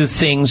give you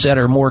things that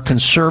are more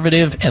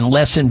conservative and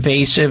less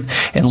invasive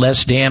and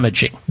less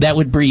damaging. That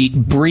would be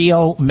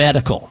Brio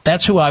Medical.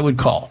 That's who I would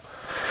call.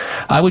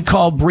 I would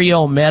call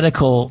Brio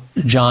Medical,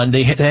 John.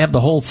 They have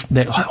the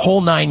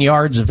whole 9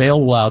 yards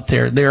available out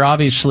there. They're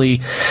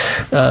obviously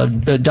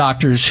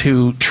doctors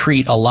who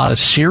treat a lot of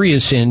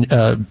serious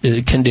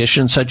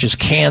conditions such as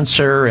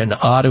cancer and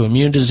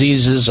autoimmune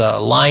diseases,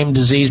 Lyme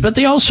disease, but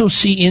they also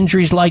see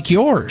injuries like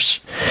yours.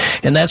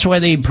 And that's why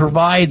they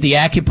provide the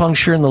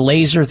acupuncture and the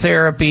laser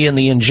therapy and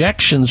the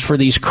injections for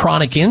these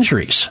chronic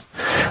injuries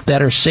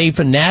that are safe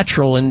and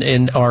natural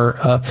and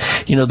are,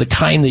 the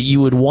kind that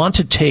you would want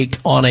to take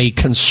on a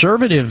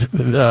conservative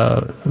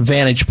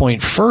vantage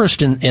point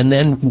first and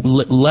then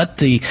let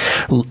the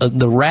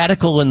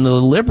radical and the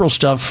liberal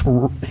stuff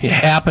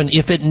happen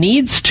if it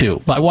needs to.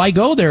 But why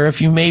go there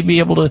if you may be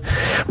able to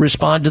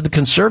respond to the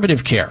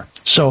conservative care?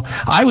 So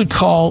I would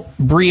call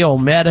Brio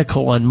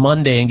Medical on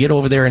Monday and get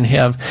over there and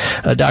have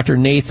Dr.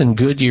 Nathan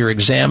Goodyear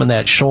examine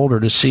that shoulder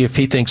to see if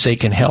he thinks they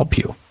can help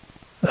you.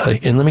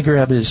 And let me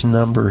grab his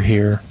number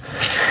here.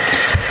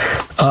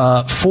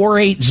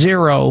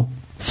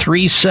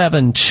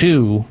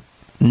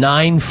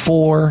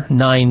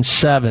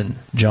 480-372-9497,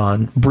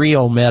 John.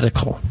 Brio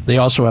Medical. They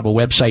also have a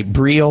website,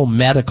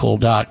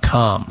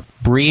 briomedical.com.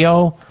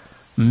 Brio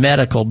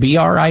Medical,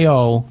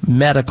 B-R-I-O,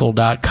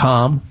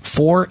 medical.com.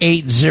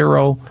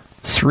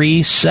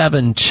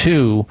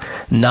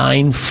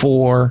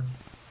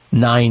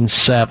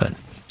 480-372-9497.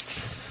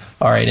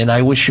 All right, and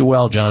I wish you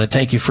well, John, and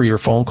thank you for your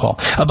phone call.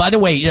 By the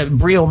way,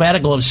 Brio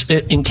Medical,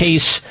 in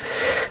case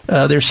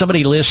there's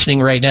somebody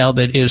listening right now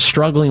that is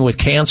struggling with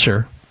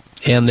cancer,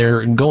 and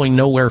they're going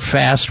nowhere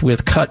fast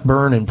with cut,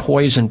 burn, and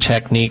poison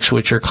techniques,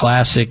 which are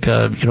classic,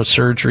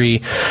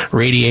 surgery,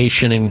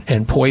 radiation,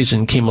 and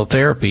poison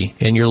chemotherapy,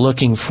 and you're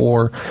looking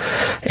for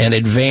an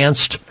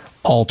advanced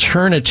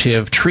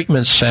alternative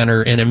treatment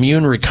center and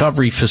immune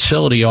recovery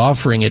facility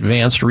offering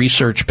advanced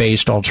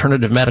research-based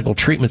alternative medical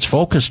treatments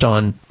focused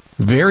on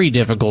very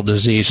difficult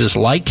diseases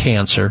like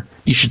cancer.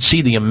 You should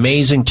see the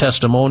amazing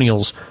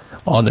testimonials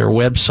on their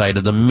website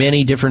of the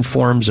many different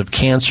forms of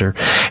cancer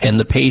and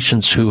the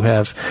patients who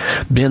have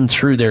been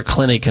through their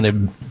clinic and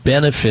have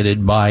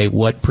benefited by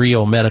what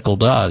Brio Medical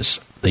does.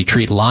 They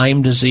treat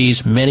Lyme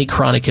disease, many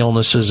chronic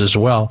illnesses as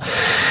well.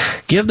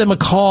 Give them a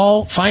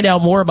call. Find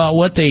out more about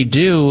what they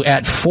do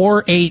at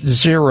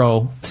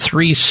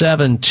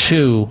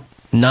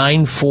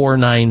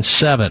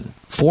 480-372-9497.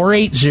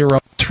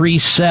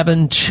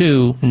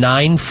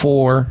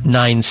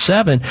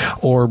 480-372-9497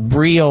 or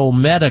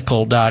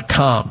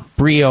briomedical.com.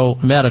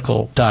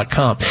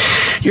 briomedical.com.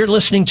 You're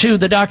listening to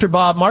the Dr.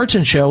 Bob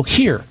Martin Show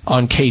here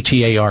on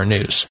KTAR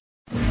News.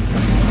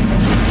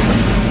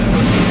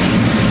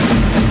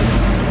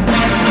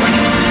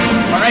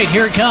 All right,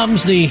 here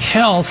comes the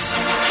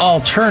health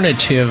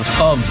alternative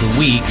of the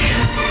week.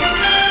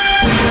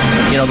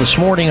 This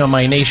morning on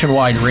my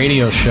nationwide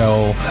radio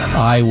show,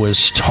 I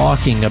was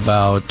talking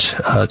about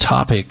a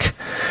topic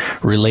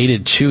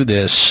related to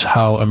this,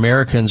 how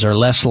Americans are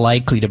less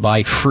likely to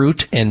buy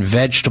fruit and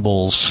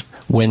vegetables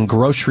when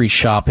grocery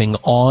shopping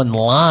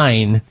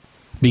online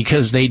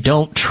because they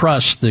don't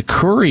trust the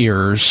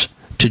couriers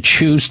to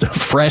choose the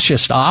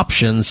freshest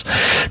options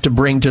to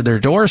bring to their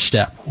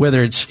doorstep,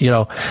 whether it's,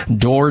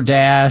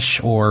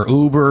 DoorDash or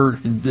Uber,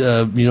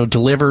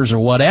 delivers or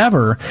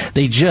whatever.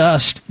 They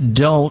just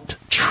don't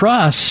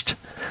trust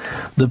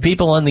the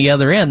people on the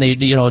other end,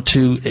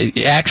 to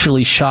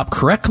actually shop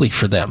correctly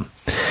for them.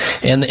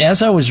 And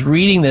as I was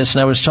reading this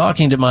and I was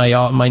talking to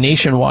my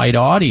nationwide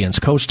audience,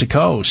 coast to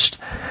coast,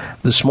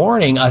 this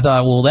morning, I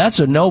thought, well, that's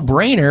a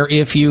no-brainer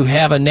if you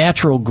have a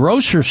natural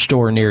grocery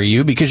store near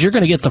you because you're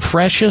going to get the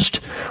freshest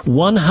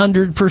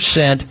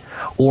 100%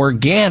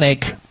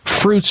 organic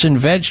fruits and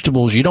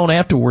vegetables. You don't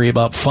have to worry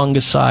about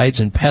fungicides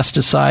and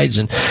pesticides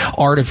and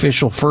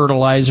artificial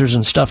fertilizers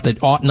and stuff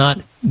that ought not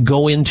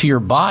go into your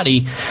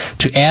body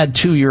to add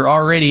to your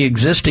already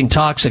existing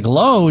toxic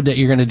load that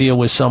you're going to deal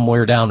with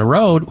somewhere down the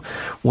road.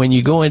 When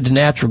you go into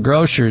natural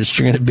grocers,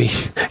 you're going to be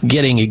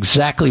getting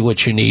exactly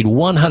what you need,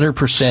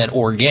 100%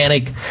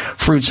 organic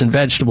fruits and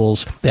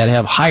vegetables that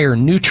have higher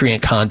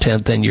nutrient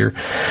content than your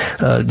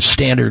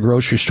standard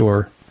grocery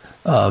store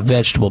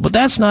vegetable. But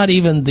that's not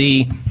even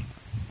the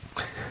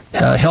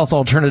health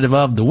alternative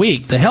of the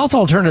week. The health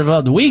alternative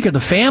of the week are the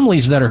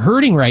families that are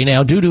hurting right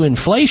now due to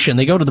inflation.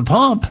 They go to the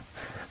pump,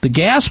 the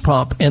gas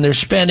pump, and they're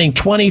spending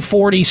 $20,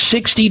 $40,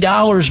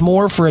 $60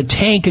 more for a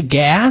tank of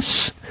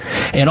gas.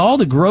 And all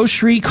the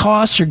grocery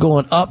costs are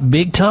going up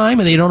big time,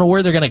 and they don't know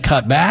where they're going to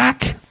cut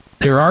back.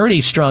 They're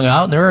already strung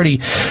out, and they're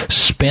already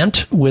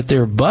spent with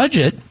their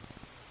budget.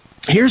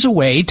 Here's a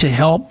way to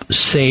help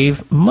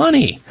save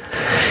money.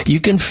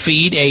 You can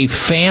feed a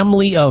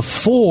family of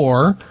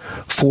 4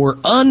 for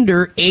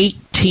under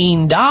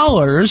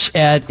 $18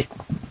 at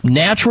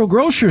natural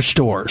grocery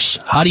stores.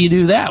 How do you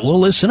do that? Well,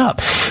 listen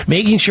up.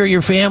 Making sure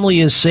your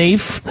family is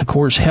safe, of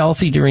course,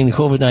 healthy during the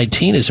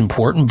COVID-19 is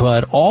important,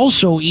 but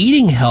also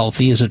eating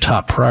healthy is a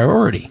top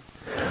priority.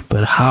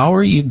 But how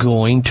are you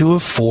going to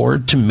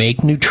afford to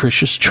make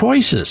nutritious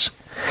choices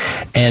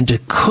and to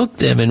cook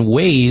them in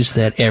ways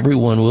that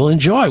everyone will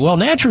enjoy? Well,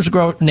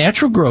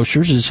 Natural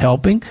Grocers is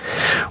helping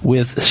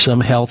with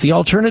some healthy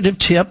alternative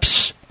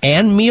tips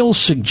and meal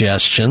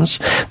suggestions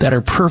that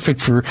are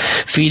perfect for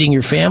feeding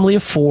your family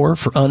of 4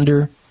 for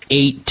under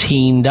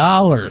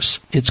 $18.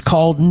 It's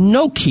called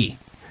Gnocchi.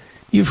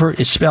 You've heard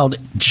it's spelled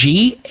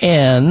Gnocchi.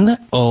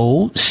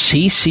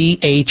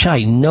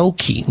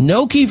 Gnocchi.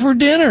 Gnocchi for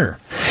dinner.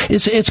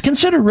 It's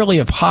considered really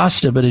a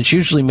pasta, but it's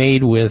usually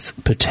made with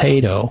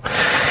potato.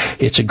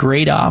 It's a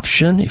great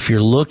option if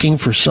you're looking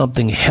for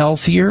something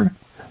healthier,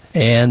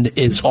 and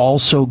it's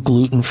also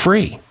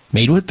gluten-free.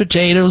 Made with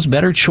potatoes,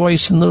 better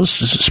choice than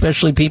those,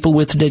 especially people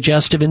with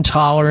digestive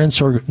intolerance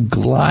or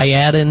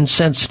gliadin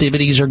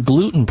sensitivities or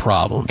gluten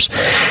problems.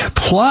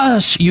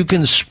 Plus, you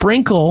can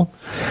sprinkle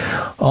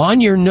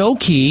on your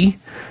gnocchi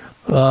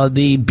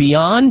the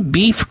Beyond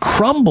Beef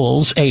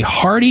crumbles, a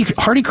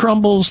hearty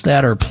crumbles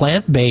that are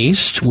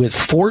plant-based with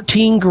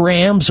 14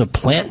 grams of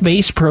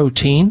plant-based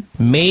protein,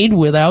 made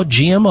without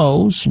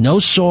GMOs, no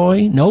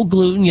soy, no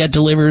gluten, yet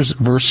delivers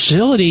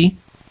versatility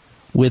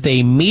with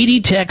a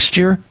meaty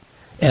texture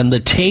and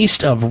the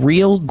taste of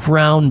real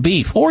ground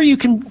beef. Or you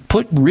can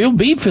put real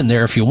beef in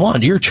there if you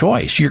want. Your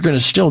choice. You're going to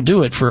still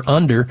do it for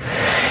under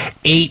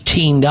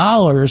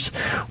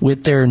 $18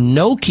 with their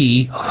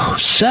gnocchi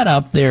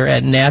setup there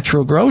at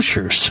Natural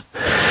Grocers.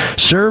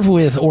 Serve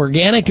with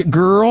Organic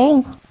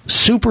Girl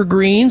Super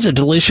Greens, a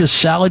delicious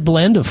salad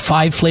blend of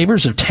 5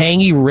 flavors of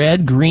tangy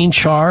red, green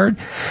chard,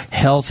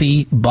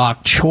 healthy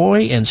bok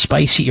choy, and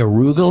spicy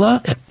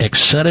arugula,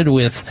 accented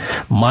with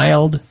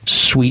mild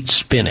sweet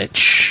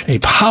spinach. A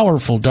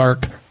powerful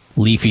dark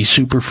leafy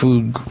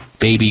superfood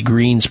baby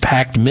greens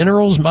packed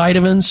minerals,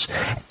 vitamins,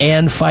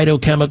 and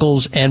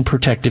phytochemicals and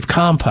protective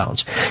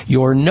compounds.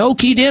 Your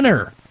gnocchi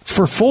dinner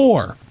for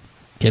 4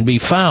 can be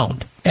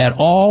found at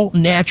all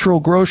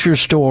Natural Grocery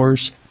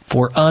stores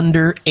for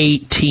under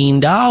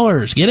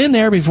 $18. Get in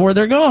there before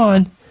they're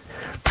gone.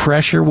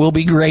 Pressure will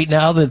be great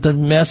now that the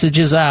message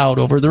is out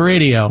over the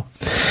radio.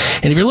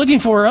 And if you're looking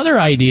for other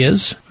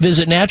ideas,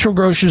 visit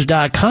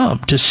naturalgrocers.com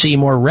to see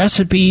more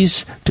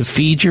recipes to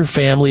feed your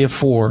family of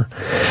 4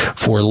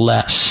 for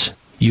less.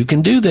 You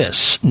can do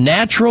this.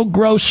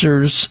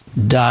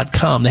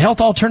 Naturalgrocers.com. The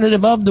health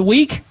alternative of the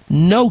week,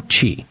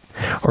 Gnocchi.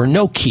 Or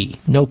Gnocchi,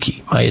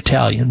 my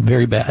Italian,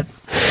 very bad.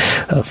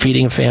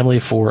 Feeding a family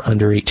of 4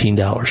 under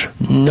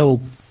 $18.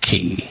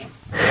 Gnocchi.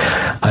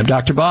 I'm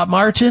Dr. Bob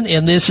Martin,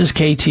 and this is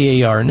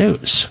KTAR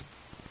News.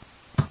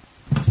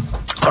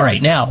 All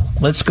right, now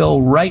let's go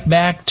right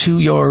back to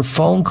your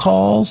phone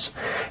calls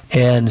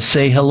and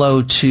say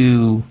hello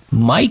to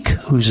Mike,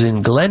 who's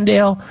in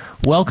Glendale.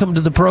 Welcome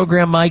to the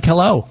program, Mike.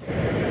 Hello.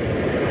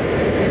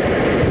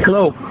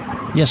 Hello.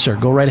 Yes, sir.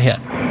 Go right ahead.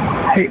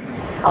 Hey,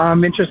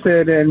 I'm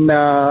interested in,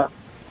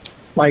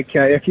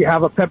 if you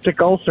have a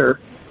peptic ulcer,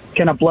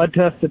 can a blood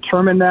test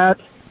determine that?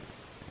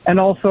 And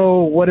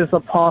also, what is a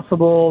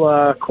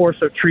possible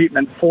course of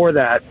treatment for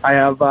that? I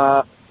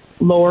have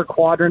lower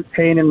quadrant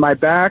pain in my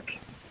back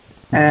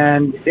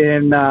and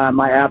in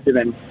my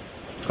abdomen.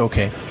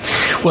 Okay.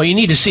 Well, you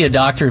need to see a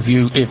doctor if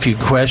you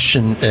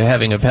question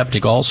having a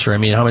peptic ulcer. I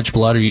mean, how much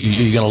blood are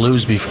you going to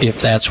lose if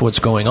that's what's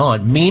going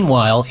on?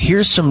 Meanwhile,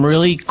 here's some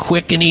really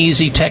quick and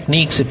easy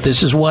techniques if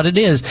this is what it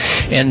is.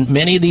 And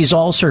many of these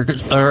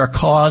ulcers are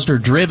caused or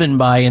driven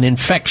by an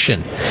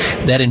infection.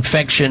 That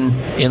infection,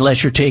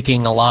 unless you're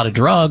taking a lot of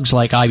drugs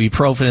like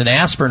ibuprofen and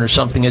aspirin or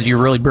something, as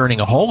you're really burning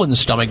a hole in the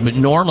stomach. But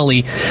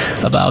normally,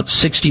 about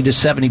 60 to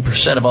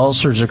 70% of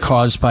ulcers are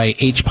caused by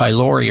H.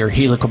 pylori or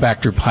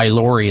Helicobacter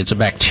pylori. It's a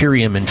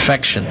bacterium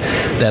infection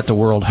that the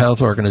World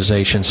Health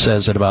Organization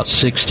says that about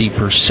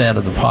 60%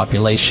 of the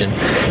population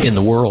in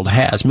the world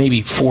has,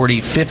 maybe 40,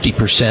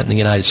 50% in the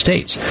United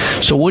States.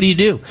 So what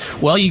do?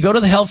 Well, you go to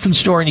the health food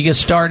store and you get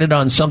started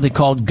on something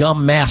called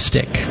Gum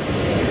Mastic.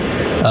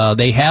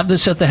 They have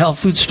this at the health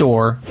food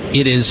store.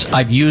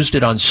 I've used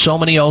it on so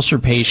many ulcer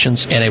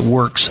patients, and it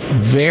works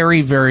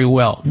very, very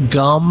well.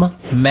 Gum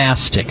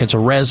Mastic. It's a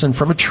resin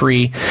from a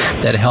tree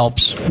that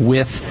helps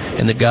with,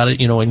 and they've got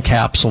it, in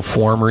capsule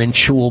form or in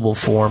chewable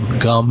form.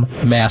 Gum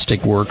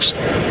Mastic works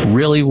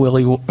really,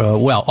 really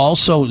well.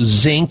 Also,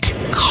 zinc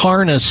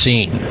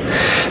carnosine.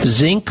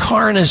 Zinc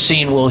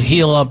carnosine will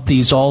heal up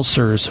these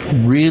ulcers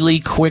really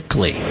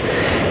quickly.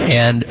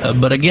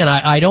 But again,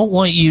 I don't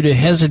want you to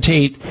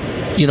hesitate,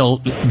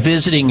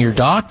 visiting your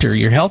doctor,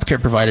 your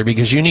healthcare provider,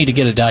 because you need to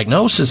get a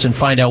diagnosis and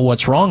find out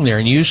what's wrong there.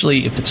 And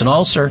usually, if it's an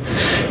ulcer,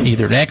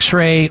 either an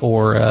X-ray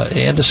or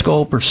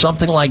endoscope or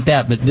something like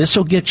that. But this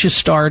will get you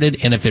started,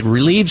 and if it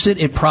relieves it,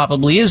 it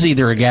probably is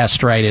either a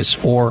gastritis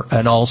or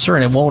an ulcer,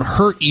 and it won't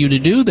hurt you to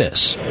do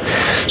this.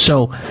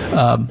 So,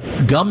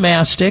 gum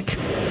mastic,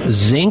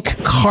 zinc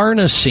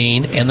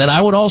carnosine, and then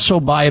I would also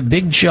buy a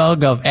big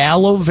jug of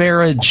aloe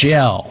vera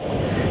gel.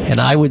 And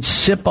I would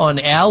sip on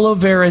aloe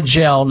vera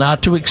gel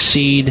not to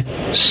exceed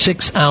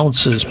 6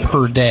 ounces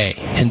per day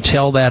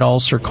until that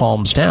ulcer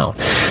calms down.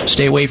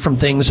 Stay away from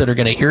things that are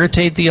going to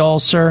irritate the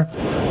ulcer,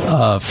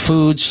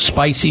 foods,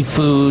 spicy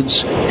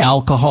foods,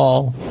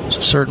 alcohol.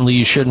 Certainly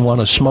you shouldn't want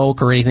to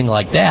smoke or anything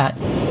like that.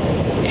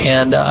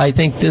 And I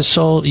think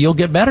you'll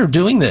get better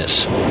doing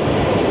this.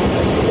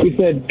 You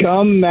said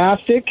gum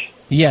mastic?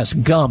 Yes,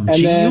 gum.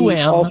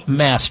 G-U-M,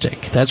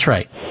 mastic. That's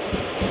right.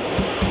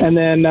 And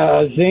then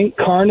zinc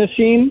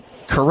carnosine?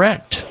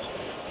 Correct.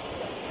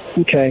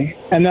 Okay.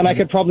 And then I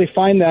could probably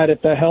find that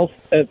at the health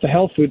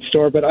food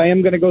store, but I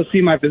am going to go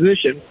see my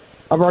physician.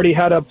 I've already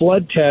had a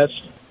blood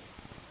test,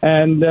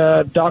 and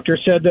the doctor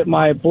said that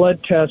my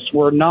blood tests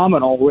were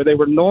nominal, where they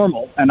were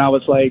normal. And I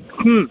was like,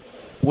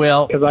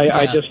 Well, because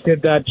I just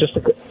did that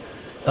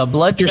a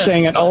blood You're test.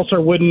 saying an ulcer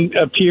wouldn't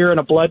appear in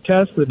a blood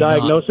test, the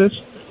diagnosis?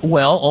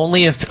 Well,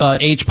 only if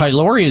H.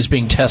 pylori is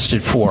being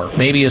tested for.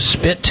 Maybe a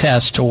spit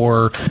test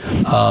or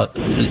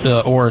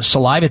a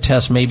saliva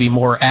test may be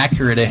more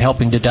accurate at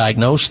helping to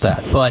diagnose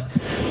that. But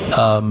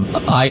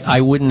I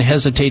wouldn't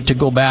hesitate to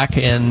go back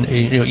and,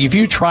 if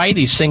you try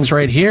these things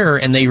right here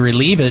and they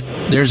relieve it,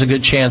 there's a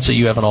good chance that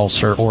you have an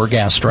ulcer or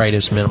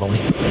gastritis minimally.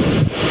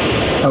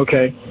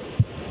 Okay.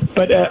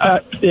 But,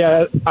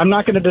 I'm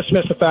not going to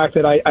dismiss the fact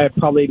that I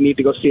probably need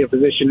to go see a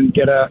physician and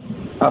get a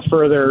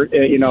further,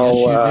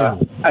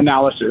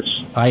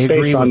 analysis. I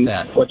agree with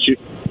that.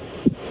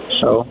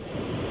 So,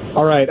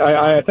 all right.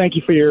 I thank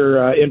you for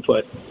your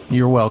input.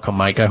 You're welcome,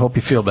 Mike. I hope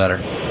you feel better.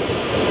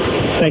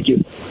 Thank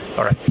you.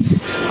 All right.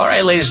 All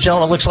right, ladies and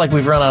gentlemen, it looks like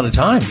we've run out of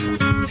time.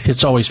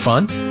 It's always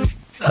fun.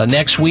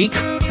 Next week,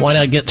 why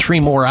not get 3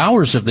 more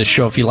hours of this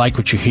show if you like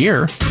what you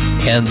hear?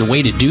 And the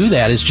way to do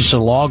that is just to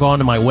log on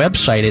to my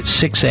website at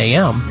 6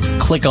 a.m.,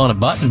 click on a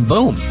button,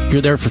 boom,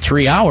 you're there for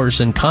 3 hours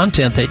and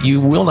content that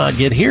you will not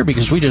get here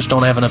because we just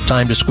don't have enough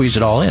time to squeeze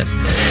it all in.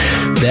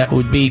 That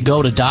would be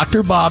go to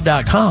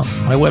drbob.com,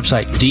 my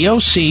website,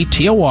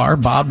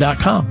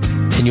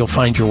 DOCTOR, and you'll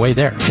find your way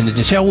there. And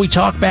until we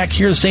talk back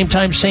here the same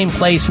time, same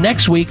place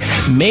next week,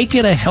 make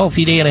it a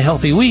healthy day and a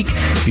healthy week.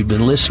 You've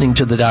been listening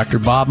to the Dr.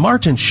 Bob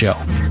Martin Show.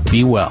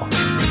 Be well.